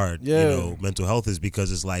disregard mental health is because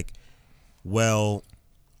it's like, well,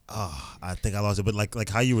 I think I lost it, but like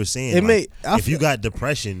how you were saying, if you got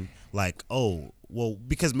depression, like, oh, well,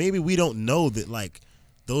 because maybe we don't know that, like,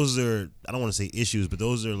 those are, I don't want to say issues, but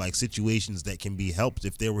those are like situations that can be helped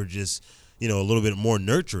if they were just, a little bit more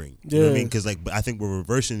nurturing. You know what I mean? Because I think we're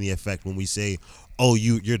reversing the effect when we say, oh,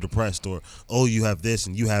 you're depressed, or oh, you have this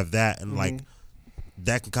and you have that, and like.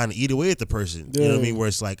 That can kind of eat away at the person. You know what I mean? Where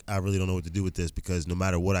it's like, I really don't know what to do with this because no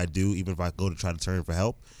matter what I do, even if I go to try to turn for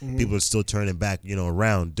help, people are still turning back,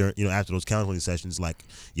 around during, after those counseling sessions, like,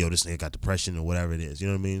 yo, this nigga got depression or whatever it is. You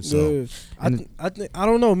know what I mean? So I think I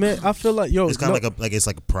don't know, man. I feel like it's kind of it's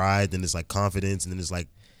like pride, and it's like confidence, and then it's like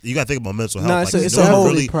you got to think about mental health. Nah, like, it's a whole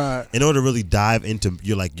in order to really dive into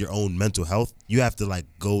your own mental health, you have to like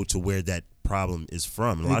go to where that problem is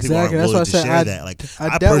from. And a lot Exactly. of people aren't That's willing to why I share said that. Like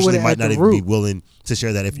I I dealt with personally it might at not the even be root. willing to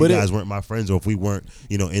share that if But you it- guys weren't my friends or if we weren't,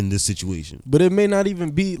 in this situation. But it may not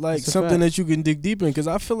even be like That's a something fact. that you can dig deep in, because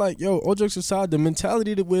I feel like, yo, all jokes aside, the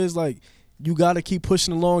mentality that where it's like you gotta keep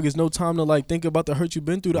pushing along. There's no time to like think about the hurt you've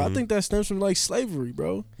been through. I Mhm. think that stems from like slavery,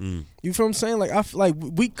 bro. Mm. You feel what I'm saying? Like I feel like we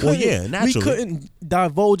Well, couldn't, yeah, we naturally. couldn't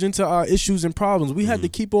divulge into our issues and problems. We had to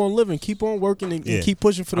Mhm. keep on living, keep on working, and Yeah. keep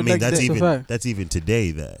pushing for the I mean, next that's day. a even fact. that's even today.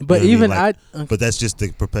 That, you But know what even I mean? Like, I, but that's just the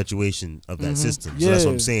perpetuation of that Mhm. system. So that's what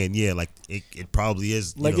Yeah. I'm saying. Yeah, like it probably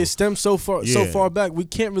is. Like it it stems so far Yeah. back. We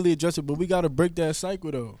can't really address it, but we gotta break that cycle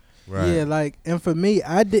though. right. yeah, like, and for me,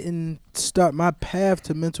 I didn't start my path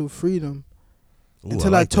to mental freedom Ooh,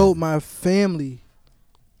 until like I told that. my family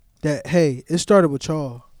that, hey, it started with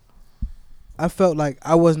y'all. I felt like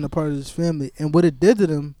I wasn't a part of this family, and what it did to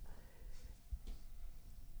them,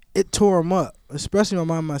 it tore them up, especially my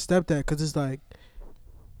mom and my stepdad, because it's like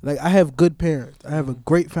I have good parents, I have a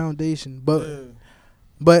great foundation,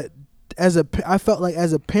 but I felt like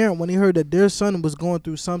as a parent, when he heard that their son was going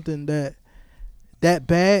through something that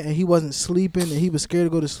bad, and he wasn't sleeping, and he was scared to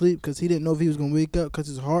go to sleep because he didn't know if he was gonna wake up because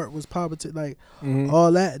his heart was palpitating, like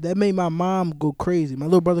all that made my mom go crazy. My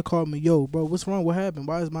little brother called me, yo, bro, what's wrong? What happened?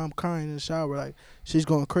 Why is mom crying in the shower? Like, she's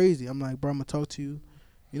going crazy. I'm like, bro, I'm gonna talk to you,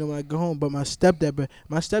 when I go home. But my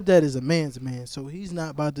stepdad is a man's man, so he's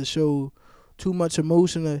not about to show too much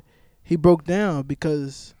emotion. He broke down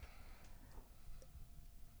because,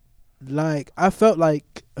 like, I felt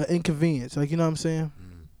like an inconvenience. Like, you know what I'm saying?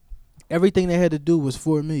 Everything they had to do was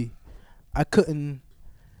for me. I couldn't.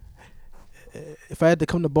 If I had to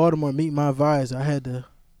come to Baltimore and meet my advisor, I had to.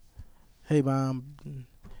 Hey, mom, can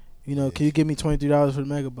you give me $23 for the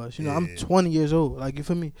megabus? I'm 20 years old. Like, you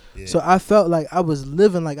feel me? Yeah. So I felt like I was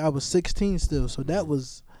living like I was 16 still. So that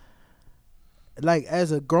was like,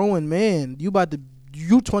 as a growing man, you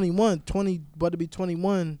 21, about to be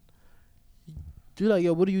 21. You're like,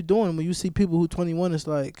 yo, what are you doing? When you see people who 21, it's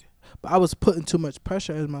like. But I was putting too much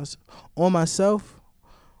pressure on myself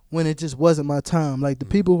when it just wasn't my time. Like, the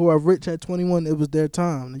people who are rich at 21, it was their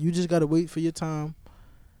time. You just got to wait for your time.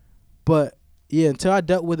 But, yeah, until I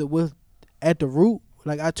dealt with it at the root,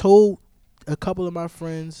 like, I told a couple of my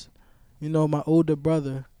friends, my older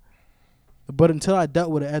brother, but until I dealt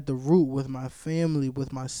with it at the root with my family,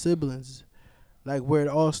 with my siblings, like where it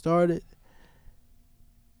all started,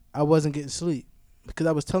 I wasn't getting sleep. Because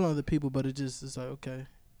I was telling other people, but it's like, okay.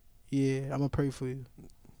 Yeah, I'm gonna pray for you.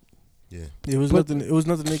 Yeah. It was nothing. It was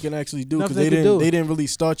nothing they can actually do because Nothing they they could do. didn't really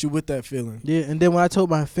start you with that feeling. Yeah, and then when I told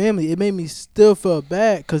my family, it made me still feel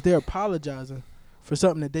bad because they're apologizing for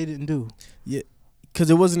something that they didn't do. Because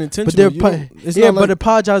it wasn't But intentional. they're It's yeah, not like, but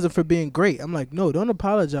apologizing for being great. I'm like, no, don't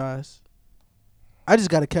apologize. I just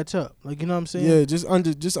gotta catch up. Like, you know what I'm saying? yeah,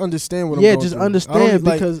 just understand what I'm Yeah, going just through. I don't understand need,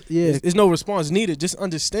 like, because it's no response needed. Just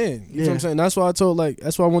understand. You know what I'm Yeah. saying? That's why I told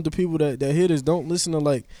that's why I want the people that hear this, don't listen to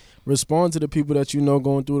like respond to the people that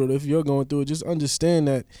going through it. If you're going through it, just understand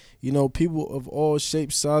that, people of all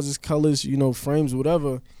shapes, sizes, colors, frames,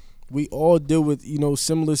 whatever, we all deal with,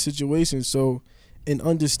 similar situations. So in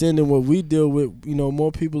understanding what we deal with,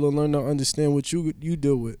 more people will learn to understand what you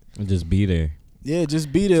deal with. And just be there. Yeah,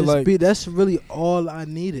 just be there. That's really all I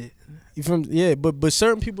needed. But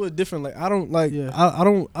certain people are different. Like I don't Yeah. I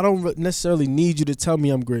don't necessarily need you to tell me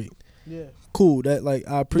I'm great. Yeah. Cool, that like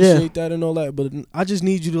I appreciate that and all that, but I just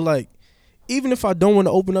need you to like, even if I don't want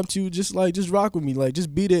to open up to you, just rock with me, like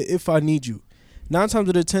just be there if I need you. 9 times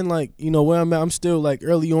out of 10, like where I'm at, I'm still like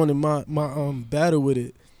early on in my battle with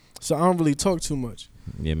it, so I don't really talk too much.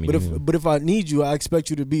 Yeah, me But neither. if I need you, I expect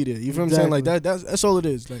you to be there. You feel what I'm saying? Like that's all it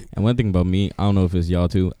is. Like And one thing about me, I don't know if it's y'all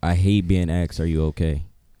too, I hate being asked, "Are you okay?"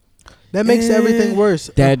 That makes everything worse.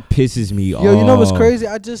 That pisses me off. Yo, you know what's crazy?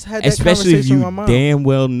 I just had that Especially if conversation you with my mom. damn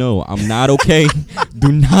well know I'm not okay.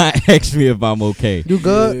 Do not ask me if I'm okay. You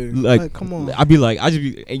good? Yeah. Like, come on. I just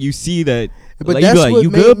be, and you see that. But like, that's you be like, what you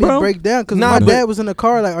made good, me bro? break down because Nah, my but- dad was in the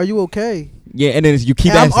car like, "Are you okay?" Yeah, and then you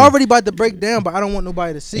keep And I'm asking. already about to break down, but I don't want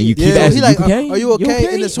nobody to see. And you it. keep So asking, he like, "You okay? "Are you You okay?"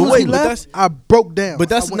 okay?" And as soon But as wait, he but left, I broke down. But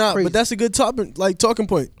that's I went not. crazy. But that's a good talking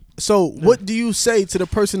point. So what do you say to the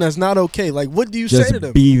person that's not okay? Like what do you Just say to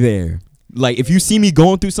them? be there. Like if you see me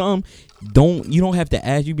going through something, you don't have to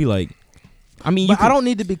ask. You be like, I mean, But I don't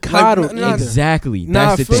need to be coddled nah, either. exactly. Nah,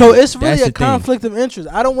 That's the for- thing. So it's really That's a the thing. conflict of interest.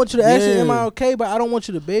 I don't want you to ask me, Yeah. "Am I okay?" But I don't want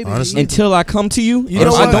you to baby me Honestly, either. Until I come to you. You And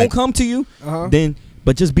know if I what? don't come to you, Uh-huh. then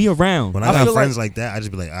but just be around. When I I got feel friends like- like that, I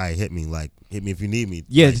just be like, all right, hit me if you need me.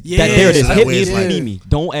 Yeah, Like, there it is. so that Hit way me it's if like- you need me.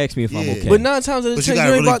 Don't ask me if I'm Yeah. okay. But 9 times out of But 10, you you gotta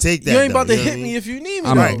ain't really about take you that, ain't about though, to you know hit what I me mean? if you need me.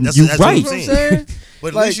 I'm though. Right, you that's what right. I'm You know what I'm saying. saying? But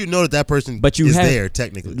at Like- least you know that person But you is have- there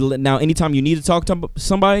technically. Now, anytime you need to talk to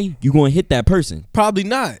somebody, you going to hit that person. Probably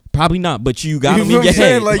not. Probably not, but you got You them know in what your I'm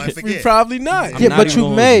saying? head. Might Like, forget. probably not. I'm Yeah, not but even you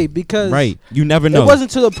gonna may hold you. because Right. You never know. it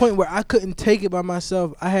wasn't to the point where I couldn't take it by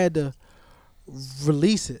myself. I had to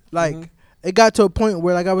release it. Like Mhm. it got to a point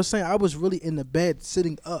where, like I was saying, I was really in the bed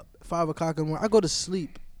sitting up 5 o'clock in the morning. I go to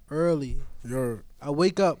sleep early. You're, I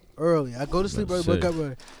wake up early. I go to sleep early, That's wake it. up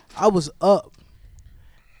early. I was up,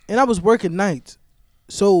 and I was working nights,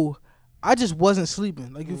 so I just wasn't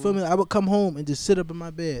sleeping. Like you feel me? I would come home and just sit up in my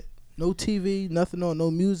bed, no TV, nothing on, no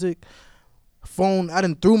music, phone. I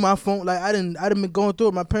didn't threw my phone. Like I didn't been going through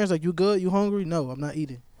it. My parents like, you good? You hungry? No, I'm not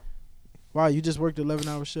eating. Why? You just worked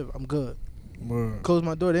 11-hour shift. I'm good. word. Close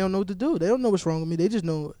my door. They don't know what to do. They don't know what's wrong with me. They just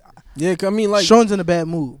know Yeah, 'cause I mean, like, Sean's in a bad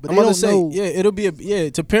mood, but I'm they about don't to say, know. yeah, it'll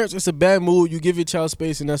be to parents, it's a bad mood. You give your child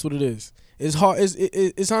space, and that's what it is. It's hard.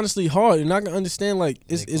 It's honestly hard, and I can understand. Like,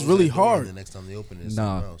 it's They close really that door, hard. and the next time they open it, it's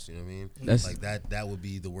Nah. something else. You know what I mean? That's- Like that would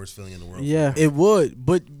be the worst feeling in the world. Yeah. It would,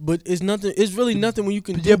 but it's nothing. It's really nothing when you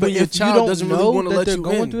can do. Yeah, but when your if you child don't doesn't really know want to that let they're you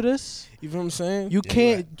going in. through this, You feel what I'm saying? you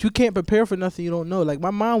Yeah, you're can't prepare for nothing you don't know. Like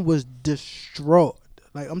my mom was distraught.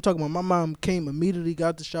 Like I'm talking about, my mom came immediately,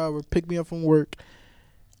 got the shower, picked me up from work,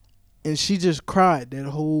 and she just cried that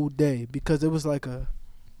whole day because it was like a.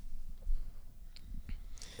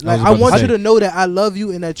 Like was I about to want say. you to know that I love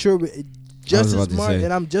you and that you're just as about to smart say.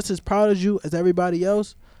 and I'm just as proud of you as everybody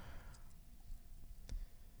else.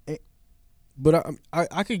 But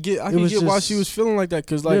I could get was why just- she was feeling like that,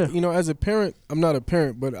 because like Yeah. you know, as a parent, I'm not a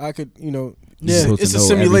parent, but I could, you know, You're Yeah. supposed it's to a know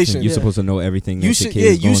simulation. everything. You're Yeah. supposed to know everything that you your should kid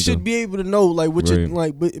is you going should through. be able to know like what you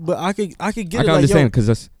Right. like, but I could get I it. can Like, understand yo, because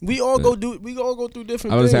that's. we all go through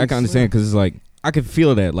different. I was things. saying I can understand because it's like I could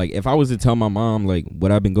feel that. Like if I was to tell my mom like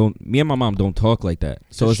what I've been going, me and my mom don't talk like that.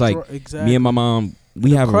 So it's like exactly. me and my mom,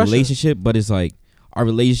 we have a crush her. relationship, but it's like our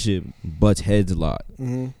relationship butts heads a lot.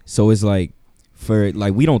 Mm-hmm. So it's like for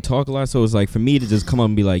like we don't talk a lot. So it's like for me to just come up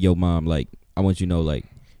and be like, "Yo, mom, like I want you to know, like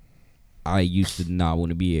I used to not want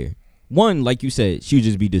to be here." One, like you said, she would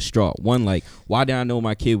just be distraught. One, like why did I know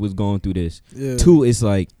my kid was going through this? Yeah. Two, it's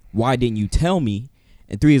like why didn't you tell me?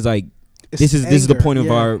 And three is like this is the anger, point of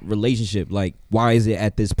yeah. our relationship. Like why is it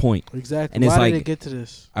at this point? Exactly. and it's Why like- did it get to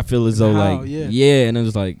this? I feel as though How? like Yeah. and it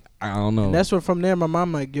was like I don't know. And that's what from there, my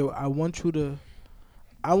mom like, yo, I want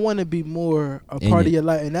to be more a In part of it. your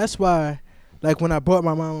life. And that's why, like, when I brought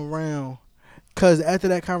my mom around, because after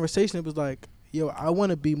that conversation, it was like, yo, I want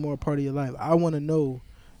to be more a part of your life. I want to know,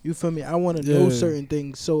 you feel me? I want to know Yeah. certain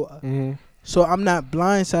things. So, Mm-hmm. so I'm not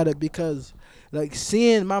blindsided because, like,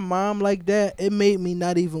 seeing my mom like that, it made me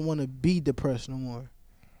not even want to be depressed no more.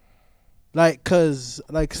 Like, cause,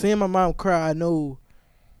 like, seeing my mom cry, I know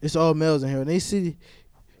it's all males in here, and they see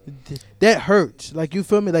that hurts. Like, you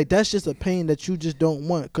feel me? Like, that's just a pain that you just don't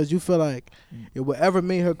want, cause you feel like if whatever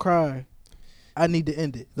made her cry, I need to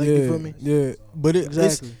end it. Like, yeah, you feel me? Yeah, but it's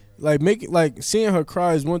Exactly. like like seeing her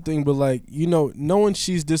cry is one thing, but like, you know, knowing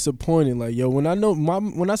she's disappointed, like, yo, when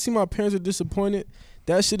I see my parents are disappointed,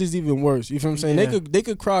 that shit is even worse. You feel what I'm saying? Yeah. They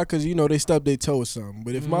could cry because, you know, they stubbed their toe or something.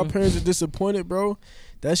 But if my Mhm. parents are disappointed, bro,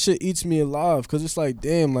 that shit eats me alive, because it's like,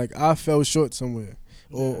 damn, like I fell short somewhere,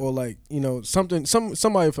 or like, you know,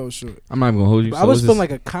 somebody fell short. I'm not even gonna hold you. But So I was it's feeling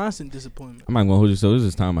just- like a constant disappointment. I'm not gonna hold you. So it was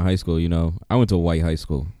this time in high school, you know. I went to a white high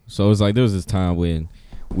school. So it was like there was this time when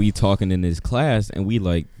we talking in this class and we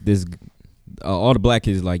like this all the black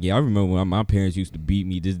kids like, yeah, I remember when my parents used to beat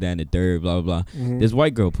me, this, that, and the third, blah, blah, blah. Mhm. This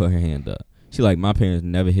white girl put her hand up. She like, my parents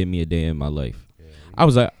never hit me a day in my life. I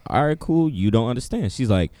was like, all right, cool. You don't understand. She's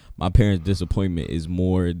like, my parents' disappointment is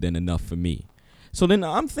more than enough for me. So then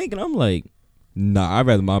I'm thinking, I'm like, nah, I'd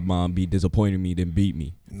rather my mom be disappointed in me than beat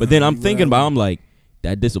me. But then Nah, I'm you thinking right. about, I'm like,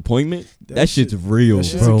 that disappointment, That that shit's shit- real, That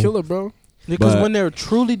shit's bro. a killer, bro. Because But- when they're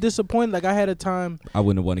truly disappointed, like I had a time I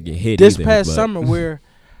wouldn't want to get hit this either, past but- summer where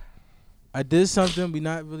I did something we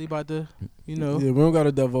not really about to, you know. Yeah, we don't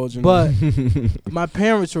gotta divulge in But my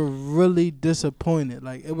parents were really disappointed.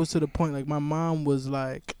 Like it was to the point like my mom was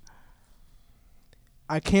like,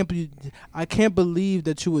 I can't believe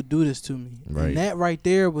that you would do this to me. Right. And that right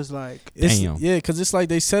there was like Damn. Yeah, because it's like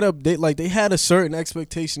they set up, they had a certain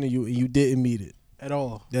expectation of you, and you didn't meet it. at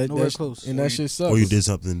all. That, Nowhere that's- close. And that shit sucks. Or you did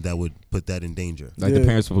something that would put that in danger. Like the Yeah.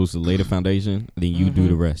 parents supposed to lay the foundation, then you do Mhm.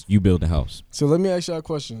 the rest. You build the house. So let me ask y'all a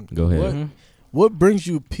question. Go ahead. What, Mhm. what brings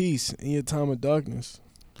you peace in your time of darkness?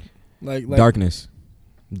 Like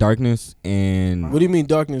Darkness, and What do you mean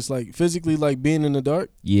darkness? Like physically, like being in the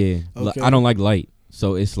dark? yeah, Okay. I don't like light.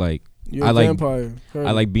 So it's like You're I a like- vampire. Heard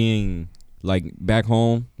I it. like being like back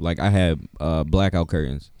home. Like I had blackout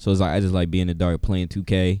curtains, so it's like I just like being in the dark, playing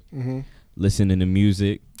 2K, listening to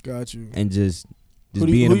music, Got you. and just Who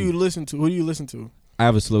do being. you listen to? Who do you listen to? I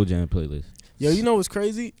have a slow jam playlist. Yo, you know what's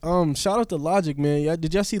crazy? Shout out to Logic, man. Yeah,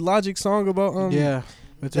 did y'all see Logic's song about yeah.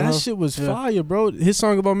 Mental That health. shit was Yeah. fire, bro. His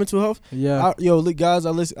song about mental health. Yeah. Guys,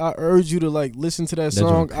 I urge you to like listen to that That's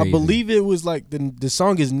song. I crazy. believe it was like the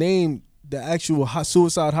song is named the actual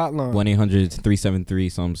suicide hotline.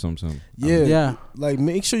 1-800-373 something. Yeah, Yeah. Like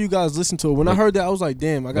make sure you guys listen to it. When I Like, heard that, I was like,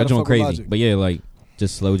 damn, I That gotta joint fuck with crazy. Logic. But yeah, like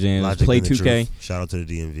just slow jams. Logic Play and the 2K. Truth. Shout out to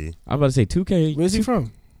the DMV. I was about to say 2K. Where's he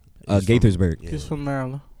from? He's from- Gaithersburg. yeah. He's from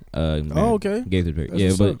Maryland. Oh, okay. Gaithersburg. That's Yeah,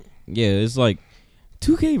 what's but up. yeah, it's like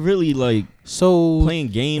 2K really like So playing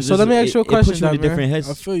games. so let me ask you a It puts question, you in a Dahmer. different I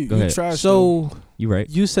heads. feel you. Go You ahead. trash. though. so You right.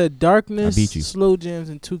 you said darkness, I beat you. slow jams,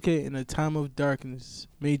 and 2K in a time of darkness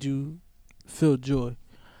made you feel joy.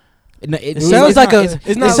 It sounds like a.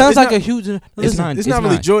 It sounds like a huge. Listen, It's not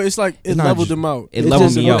really joy. It's like it it's not leveled jo- them out. It It's leveled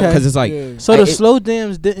just- me out okay. because it's like Yeah. So the it- slow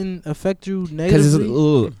jams didn't affect you because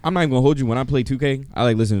negatively. I'm not even gonna hold you when I play 2K. I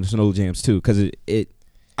like listening to slow jams too because it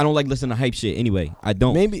I don't like listening to hype shit anyway. I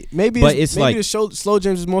don't. Maybe But it's maybe like- the slow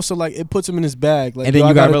jams is more so like it puts him in his bag. Like and then yo,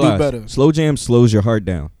 you I gotta do realize better. slow jam slows your heart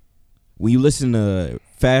down. When you listen to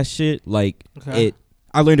fast shit, like Okay. it,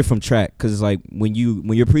 I learned it from track because it's like when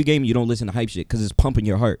you're pregame, you don't listen to hype shit because it's pumping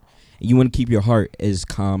your heart. And you want to keep your heart as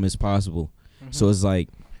calm as possible. So it's like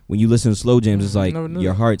when you listen to slow jams, it's like Never knew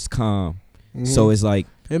your that. heart's calm. Mhm. So it's like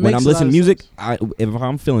It when makes I'm a lot listening to of music, sense. if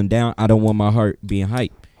I'm feeling down, I don't want my heart being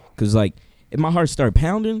hype. Cause like if my heart start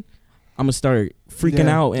pounding, I'm gonna start freaking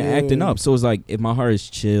Yeah. out and Yeah. acting up. So it's like if my heart is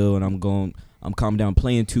chill and I'm calm down,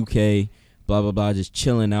 playing 2K, blah blah blah, just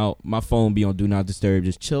chilling out. My phone be on do not disturb,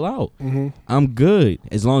 just chill out. Mhm. I'm good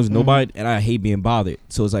as long as Mhm. nobody. And I hate being bothered.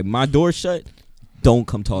 So it's like my door shut, don't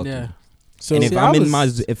come talk to Yeah. me. So And See, I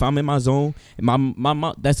was- if I'm in my zone, and my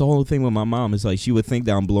mom, that's the whole thing with my mom. It's like she would think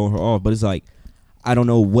that I'm blowing her off, but it's like I don't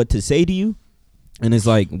know what to say to you, and it's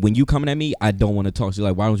like when you coming at me, I don't want to talk. She's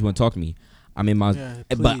like, why don't you want to talk to me? I'm in my, Yeah,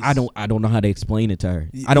 but I please. don't know how to explain it to her.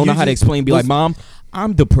 Y- I don't know you how to just- explain. Be like, listen- Mom,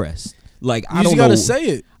 I'm depressed. Like I you don't just know. gotta say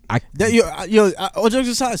it. All jokes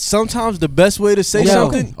aside, sometimes the best way to say Okay,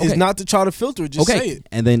 something okay. is not to try to filter it. Just say it.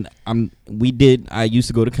 And then I used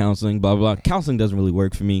to go to counseling, blah blah blah. Counseling doesn't really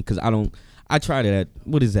work for me because I tried it at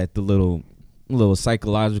what is that, the little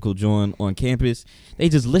psychological joint on campus. They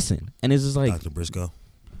just listen, and it's just like Dr. Briscoe.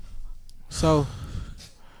 So,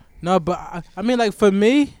 no, but I mean, like for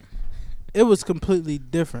me, it was completely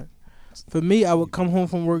different. For me, I would come home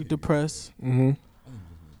from work depressed. Mm-hmm.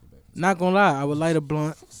 Not gonna lie, I would light a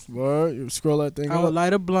blunt. Word, you scroll that thing I up. would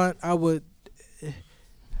light a blunt. I would.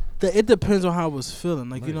 It depends on how I was feeling.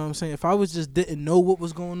 Like, you know what I'm saying? If I was just didn't know what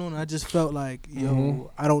was going on, I just felt like, yo, Mhm.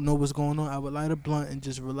 I don't know what's going on. I would light a blunt and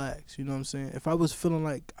just relax. You know what I'm saying? If I was feeling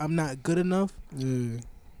like I'm not good enough, Yeah.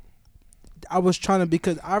 I was trying to,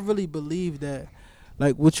 because I really believe that,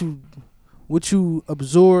 like, what you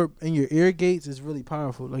absorb in your ear gates is really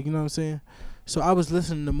powerful. Like, you know what I'm saying? So I was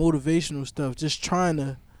listening to motivational stuff, just trying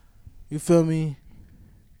to, you feel me?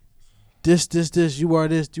 This, you are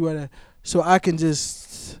this, you are that. So I can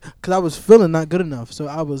just, because I was feeling not good enough. So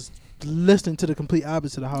I was listening to the complete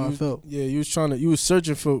opposite of how I felt. Yeah, you was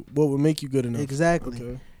searching for what would make you good enough. Exactly.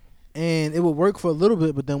 Okay. And it would work for a little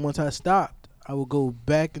bit, but then once I stopped, I would go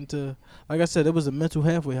back into, like I said, it was a mental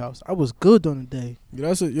halfway house. I was good on the day. Yeah,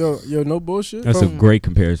 that's it. Yo, no bullshit. that's From- a great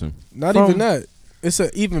comparison. Not from- even that. It's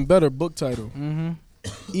an even better book title. Mm-hmm.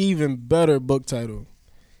 Even better book title.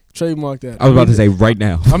 Trademark that. I was about to say right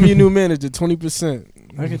now. I'm your new manager. 20%.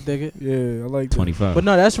 I can dig it. Yeah, I like that. 25. But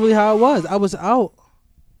no, that's really how it was. I was out.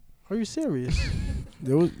 Are you serious?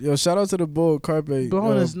 Yo, shout out to the boy Carpe.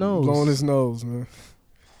 Blowing his nose. Blowing his nose, man.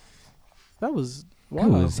 That was That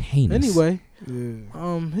wow. was heinous. Anyway,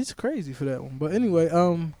 Yeah. he's crazy for that one. But anyway,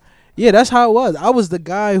 yeah, that's how it was. I was the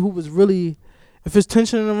guy who was really, if it's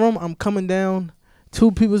tension in the room, I'm coming down. Two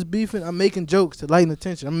people's beefing, I'm making jokes to lighten the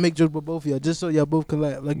tension. I'm gonna make jokes with both of y'all just so y'all both can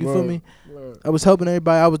laugh. Like, you feel Word, me? word. I was helping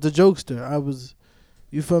everybody. I was the jokester. I was,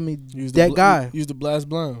 you feel me? Use That guy. Use the blast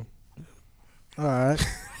blind. All right.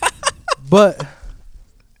 But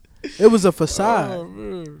it was a facade. Oh,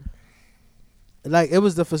 man. Like, it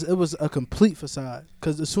was a complete facade.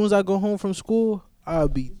 Cause as soon as I go home from school, I'll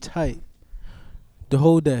be tight the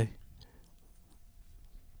whole day.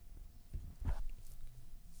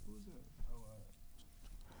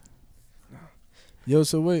 Yo,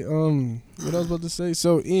 so wait, what I was about to say.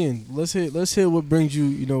 So Ian, let's hear what brings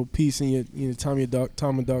you, peace in your time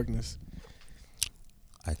of darkness.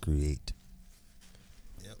 I create.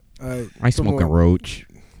 All right, I smoke a roach.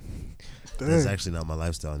 That's actually not my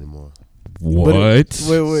lifestyle anymore. What?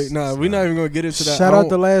 Wait, nah, we're not even gonna get into that. Shout I out don't-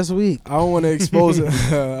 to last week. I don't want to expose it.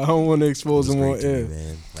 I don't want to expose It was them on great to me, air.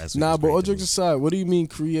 man. Last week Nah, was but great all to jokes me. aside, what do you mean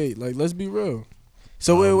create? Like, let's be real.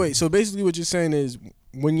 So wait. So basically, what you're saying is,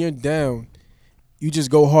 when you're down, you just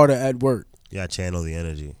go harder at work. Yeah, I channel the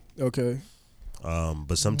energy. Okay.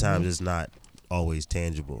 But sometimes it's not always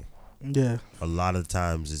tangible. Yeah. A lot of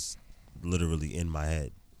times it's literally in my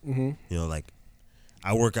head. Mhm. You know, like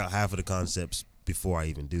I work out half of the concepts before I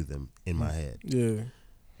even do them in my head. Yeah.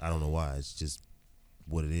 I don't know why. It's just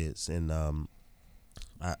what it is. And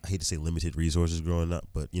I hate to say limited resources growing up,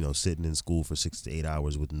 but sitting in school for 6 to 8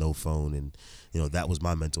 hours with no phone, and that was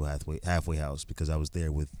my mental halfway house, because I was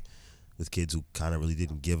there with kids who kind of really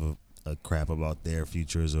didn't give a crap about their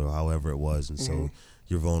futures or however it was, and so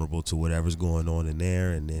you're vulnerable to whatever's going on in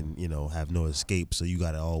there, and then have no escape, so you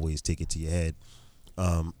got to always take it to your head.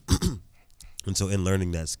 And so in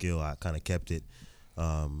learning that skill, I kind of kept it,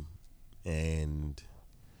 and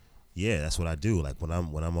yeah, that's what I do. Like when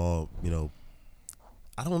I'm all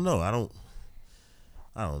I don't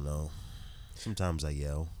know. Sometimes I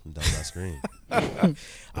yell, sometimes I scream. I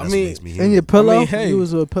mean, makes me And human. your pillow? I mean, hey. You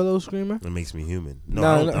was a pillow screamer? It makes me human. No,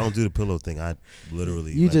 Nah, I nah. don't do the pillow thing. I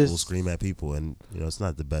literally You will just- scream at people, and it's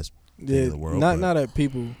not the best thing Yeah, in the world. not but not at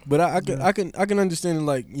people, but I can understand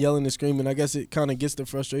like yelling and screaming. I guess it kind of gets the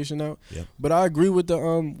frustration out. Yep. But I agree with the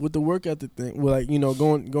work ethic thing. With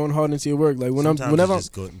going hard into your work. Like sometimes whenever I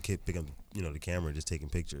just go and pick up the camera and just taking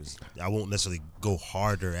pictures. I won't necessarily go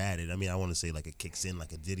harder at it. I mean, I want to say like it kicks in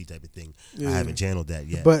like a Diddy type of thing. yeah. I haven't channeled that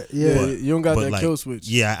yet. But yeah, yeah. you don't got but that like, kill switch.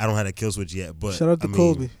 Yeah, I don't have that kill switch yet. But Shout out to I mean,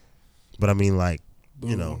 Kobe. But I mean, like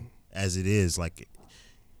Boom. as it is, like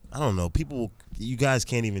I don't know. You guys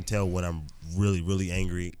can't even tell when I'm really, really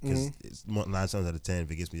angry, because it's 9 times out of 10,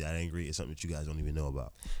 if it gets me that angry, it's something that you guys don't even know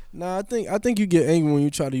about. Nah, I think you get angry when you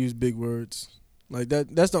try to use big words. Like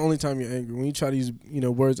that. That's the only time you're angry, when you try to use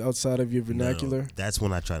words outside of your vernacular. No, that's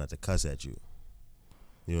when I try not to cuss at you.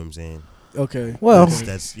 You know what I'm saying? Okay. Well-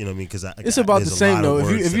 that's you know what I mean, because It's about the there's a same lot though. of If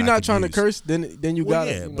words that you're I not could trying to use. curse, then you Well, got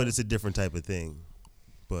yeah, it. but it's a different type of thing.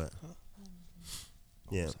 But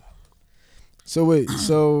yeah, So wait,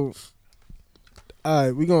 all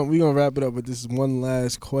right, we gonna wrap it up with this one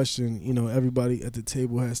last question. Everybody at the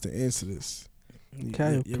table has to answer this.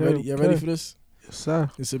 Okay, You okay, ready? You okay. ready for this? Yes,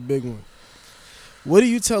 sir. It's a big one. What do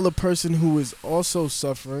you tell a person who is also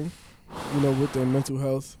suffering, with their mental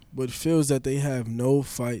health, but feels that they have no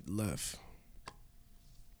fight left?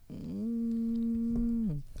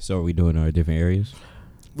 So are we doing our different areas?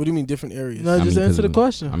 What do you mean different areas? No, just answer the I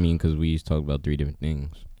question. mean, because we talked about 3 different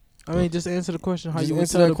things. I mean, just answer the question. How Just you would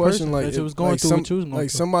answer tell that the question person like that if- you was going like through some- what you was going Like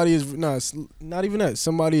through. somebody is not even that.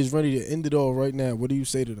 Somebody is ready to end it all right now. What do you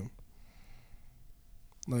say to them?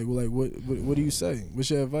 Like what do you say?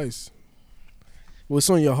 What's your advice? What's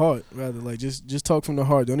on your heart, rather? Like just talk from the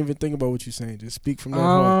heart. Don't even think about what you're saying. Just speak from that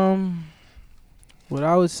heart. What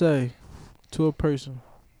I would say to a person.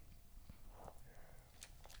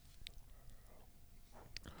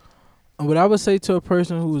 What I would say to a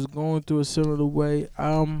person who was going through a similar way,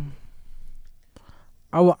 I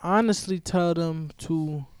would honestly tell them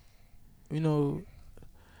to,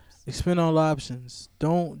 expand all options.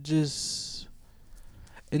 Don't just,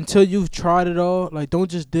 until you've tried it all, like don't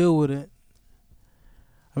just deal with it.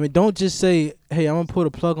 I mean, don't just say, hey, I'm going to put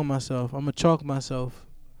a plug on myself. I'm going to chalk myself.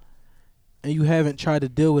 And you haven't tried to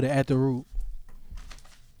deal with it at the root.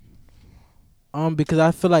 Because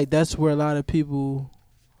I feel like that's where a lot of people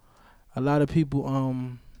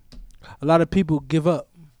give up.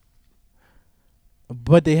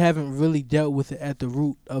 But they haven't really dealt with it at the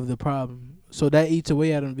root of the problem. So that eats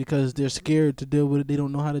away at them because they're scared to deal with it. They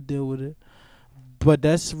don't know how to deal with it. But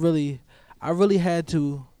I really had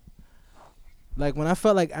to, like when I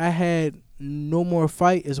felt like I had no more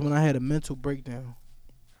fight is when I had a mental breakdown.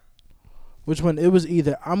 Which when it was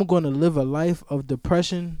either I'm going to live a life of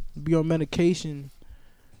depression, be on medication,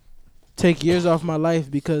 take years off my life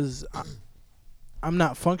because I'm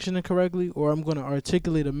not functioning correctly, or I'm going to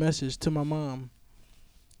articulate a message to my mom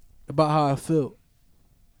about how I felt.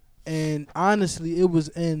 And honestly, it was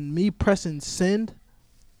in me pressing send.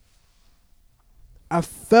 I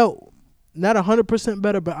felt not 100%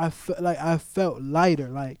 better, but I felt lighter,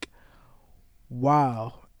 like,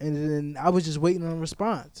 wow. And then I was just waiting on a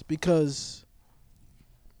response because,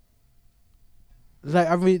 like,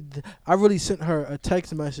 I really sent her a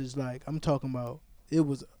text message. Like, I'm talking about, it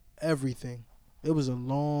was everything. It was a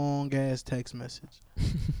long ass text message.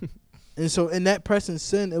 And so in that pressing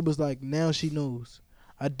send, it was like, now she knows.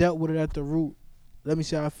 I dealt with it at the root. Let me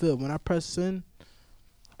see how I feel. When I pressed send,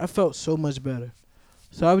 I felt so much better.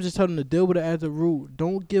 So I was just telling them to deal with it at the root.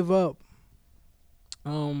 Don't give up.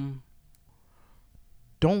 Don't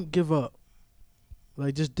give up.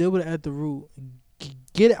 Like, just deal with it at the root.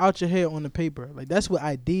 Get it out your head on the paper. Like, that's what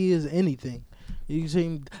ideas, anything. You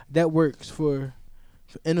see, that works for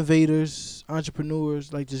for innovators,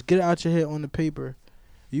 entrepreneurs. Like, just get it out your head on the paper.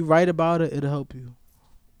 You write about it, it'll help you.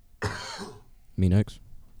 Me next.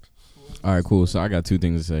 All right, cool. So I got two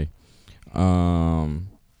things to say.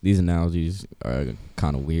 These analogies are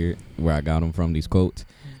kind of weird where I got them from, these quotes.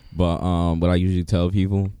 But what I usually tell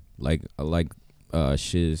people, like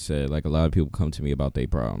Shiz said, like a lot of people come to me about their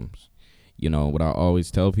problems. You know, what I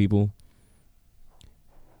always tell people,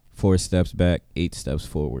 4 steps back, 8 steps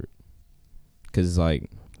forward. Because it's like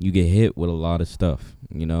you get hit with a lot of stuff,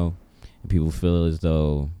 you know, and people feel as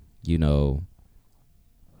though, you know,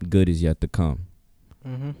 good is yet to come.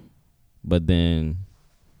 Mm-hmm. But then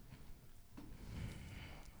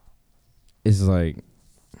it's like,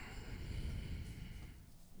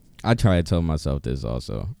 I try to tell myself this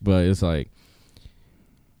also, but it's like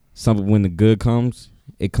when the good comes,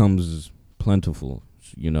 it comes plentiful,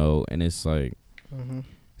 you know, and it's like,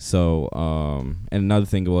 so, and another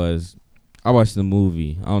thing was, I watched the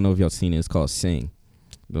movie. I don't know if y'all seen it. It's called Sing.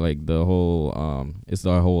 Like the whole, it's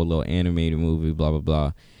the whole little animated movie, blah, blah,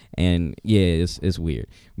 blah. And yeah, it's weird,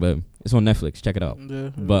 but it's on Netflix. Check it out. Yeah.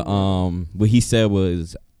 But what he said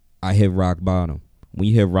was, I hit rock bottom. When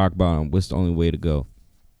you hit rock bottom, what's the only way to go?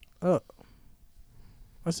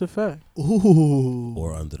 That's a fact. Ooh.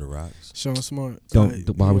 Or under the rocks. Sean Smart.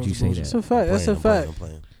 Why would you say That's that? a fact. That's a fact. I'm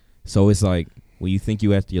playing. So it's like, when you think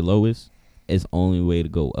you at your lowest, it's the only way to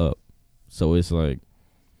go up. So it's like,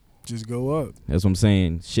 Just go up. that's what I'm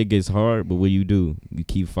saying. Shit gets hard, but what do? You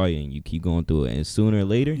keep fighting. You keep going through it. And sooner or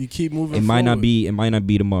later, You keep moving it might not forward.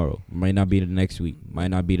 be tomorrow. It might not be the next week. Might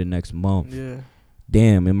not be the next month. Yeah.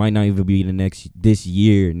 Damn, it might not even be this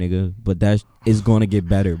year, nigga. But it's gonna get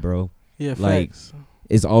better, bro. Yeah, Like, facts.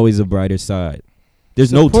 It's always a brighter side.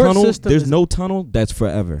 There's no Support tunnel. system There's is- no tunnel that's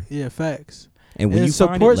forever. Yeah, facts. And when And you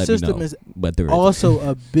find it, support let me system know. is But there is. Also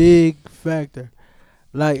a big factor.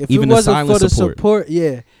 Like, if Even it the wasn't silent for the support. support,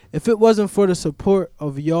 yeah. If it wasn't for the support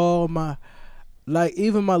of y'all,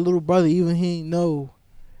 even my little brother, even he ain't know,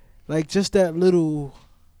 like, just that little,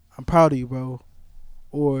 I'm proud of you, bro.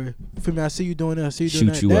 Or, for me, I see you doing that, I see you doing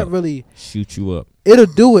Shoot that. you That up. really, Shoot you up. it'll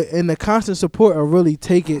do it. And the constant support will really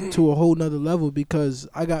take it to a whole nother level, because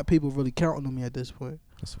I got people really counting on me at this point.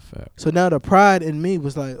 That's a fact. So now the pride in me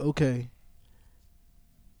was like, okay,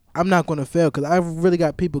 I'm not going to fail, because I really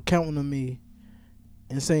got people counting on me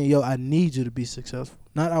and saying, yo, I need you to be successful.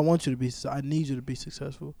 Not I want you to be successful. I need you to be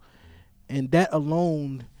successful. And that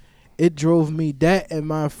alone, it drove me, that and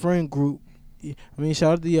my friend group. I mean,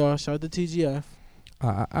 shout out to y'all. Shout out to TGF. You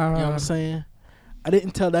know what I'm saying? I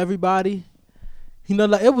didn't tell everybody. You know,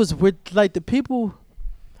 like, it was with, like, the people,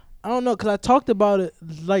 I don't know, because I talked about it,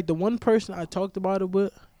 like, the one person I talked about it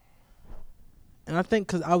with, and I think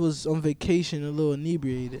because I was on vacation, a little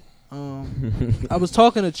inebriated, I was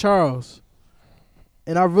talking to Charles,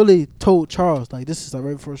 and I really told Charles, like, this is like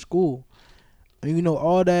right before school. And, you know,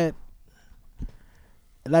 all that,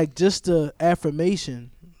 like, just the affirmation,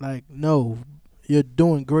 like, no, you're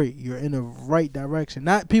doing great. You're in the right direction.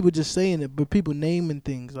 Not people just saying it, but people naming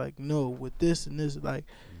things, like, no, with this and this, like,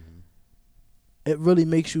 it really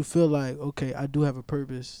makes you feel like, okay, I do have a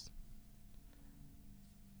purpose.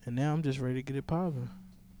 And now I'm just ready to get it popping.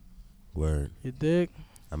 Word. You dig?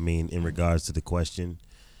 I mean, in regards to the question,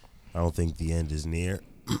 I don't think the end is near.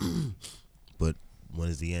 But when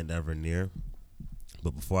is the end ever near?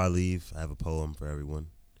 But before I leave, I have a poem for everyone.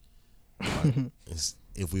 It's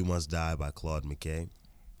If We Must Die by Claude McKay.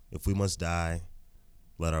 If we must die,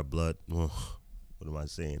 let our blood... What am I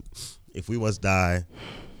saying? If we must die,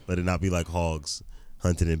 let it not be like hogs,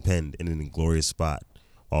 hunted and penned in an inglorious spot,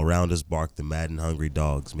 while round us bark the mad and hungry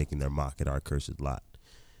dogs, making their mock at our cursed lot.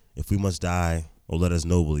 If we must die, oh, let us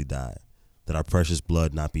nobly die, that our precious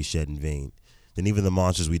blood not be shed in vain. Then even the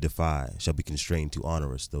monsters we defy shall be constrained to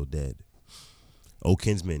honor us, though dead. O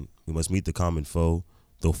kinsmen, we must meet the common foe,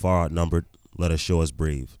 though far outnumbered, let us show us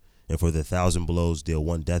brave, and for the 1,000 blows deal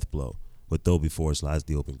one death blow, but though before us lies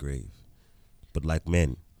the open grave. But like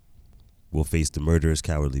men, we'll face the murderous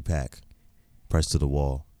cowardly pack, pressed to the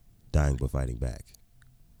wall, dying but fighting back.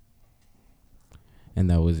 And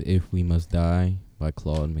that was If We Must Die by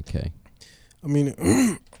Claude McKay. I mean,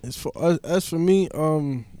 as for me,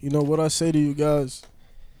 you know what I say to you guys,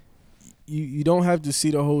 you don't have to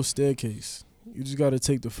see the whole staircase. You just got to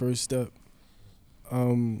take the first step.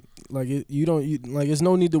 There's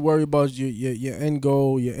no need to worry about your end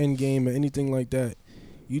goal, your end game, or anything like that.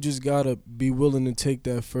 You just gotta be willing to take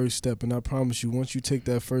that first step, and I promise you, once you take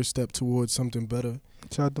that first step towards something better,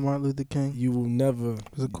 Shout out to Martin Luther King. you will never.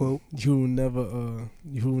 There's a quote. You will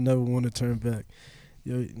never want to turn back.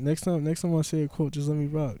 Yo, next time I say a quote, just let me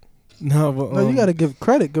rock. No, but No, you gotta give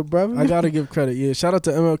credit, good brother. I gotta give credit. Yeah, shout out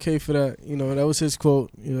to MLK for that. You know, that was his quote.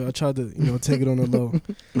 You know, I tried to take it on the low.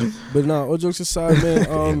 But nah, all jokes aside, man.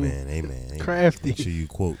 Amen. Crafty. Make sure you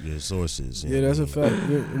quote your sources. Yeah, that's a fact.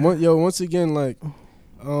 Yeah, once again, like,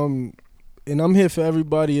 and I'm here for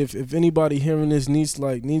everybody. If anybody hearing this needs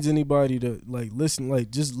anybody to like listen, like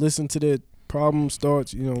just listen to their problems,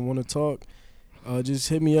 thoughts, want to talk, just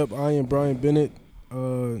hit me up. I am Brian Bennett.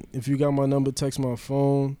 If you got my number, text my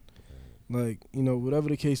phone. Like, whatever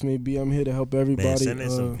the case may be, I'm here to help everybody. Man, send in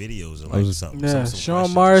some videos or something. Yeah, some Sean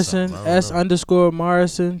Morrison,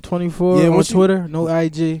 S_Morrison24 on Twitter, no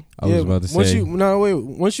IG. I was about to say.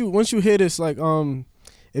 Once you hear this, like,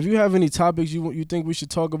 if you have any topics you think we should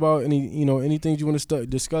talk about, anything you want to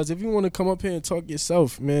discuss, if you want to come up here and talk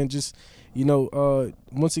yourself, man, just,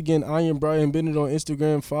 once again, I am Brian Bennett on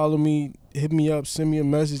Instagram. Follow me, hit me up, send me a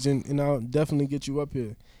message, and I'll definitely get you up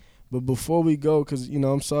here. But before we go, because,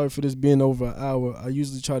 I'm sorry for this being over an hour, I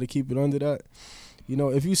usually try to keep it under that.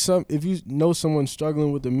 If you know someone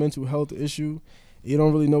struggling with a mental health issue, you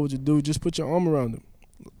don't really know what to do, just put your arm around them.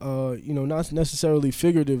 Not necessarily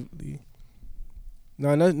figuratively.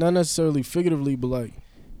 Not necessarily figuratively, but like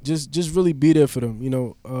just really be there for them.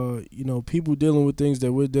 People dealing with things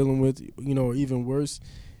that we're dealing with, or even worse,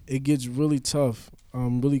 it gets really tough,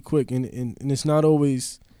 really quick, and it's not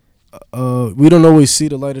always. We don't always see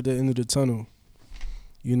the light at the end of the tunnel,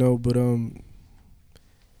 but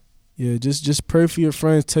yeah, just pray for your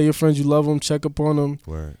friends. Tell your friends you love them. Check up on them.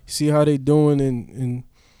 Word. See how they doing, and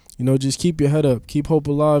just keep your head up, keep hope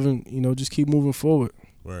alive, and just keep moving forward.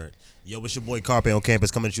 Word. Yo, it's your boy Carpe on campus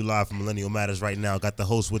coming at you live from Millennial Matters right now. Got the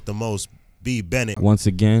host with the most, B. Bennett. Once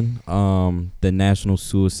again, the National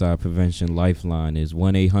Suicide Prevention Lifeline is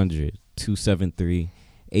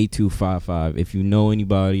 1-800-273-8255. If you know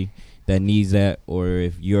anybody that needs that, or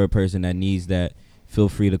if you're a person that needs that, feel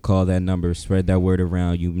free to call that number. Spread that word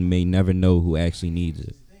around. You may never know who actually needs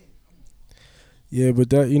it. Yeah, but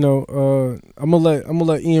that I'm gonna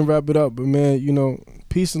let Ian wrap it up. But man,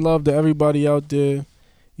 peace and love to everybody out there.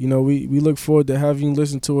 We look forward to having you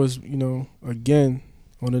listen to us, again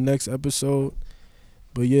on the next episode.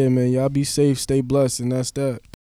 But yeah, man, y'all be safe, stay blessed, and that's that.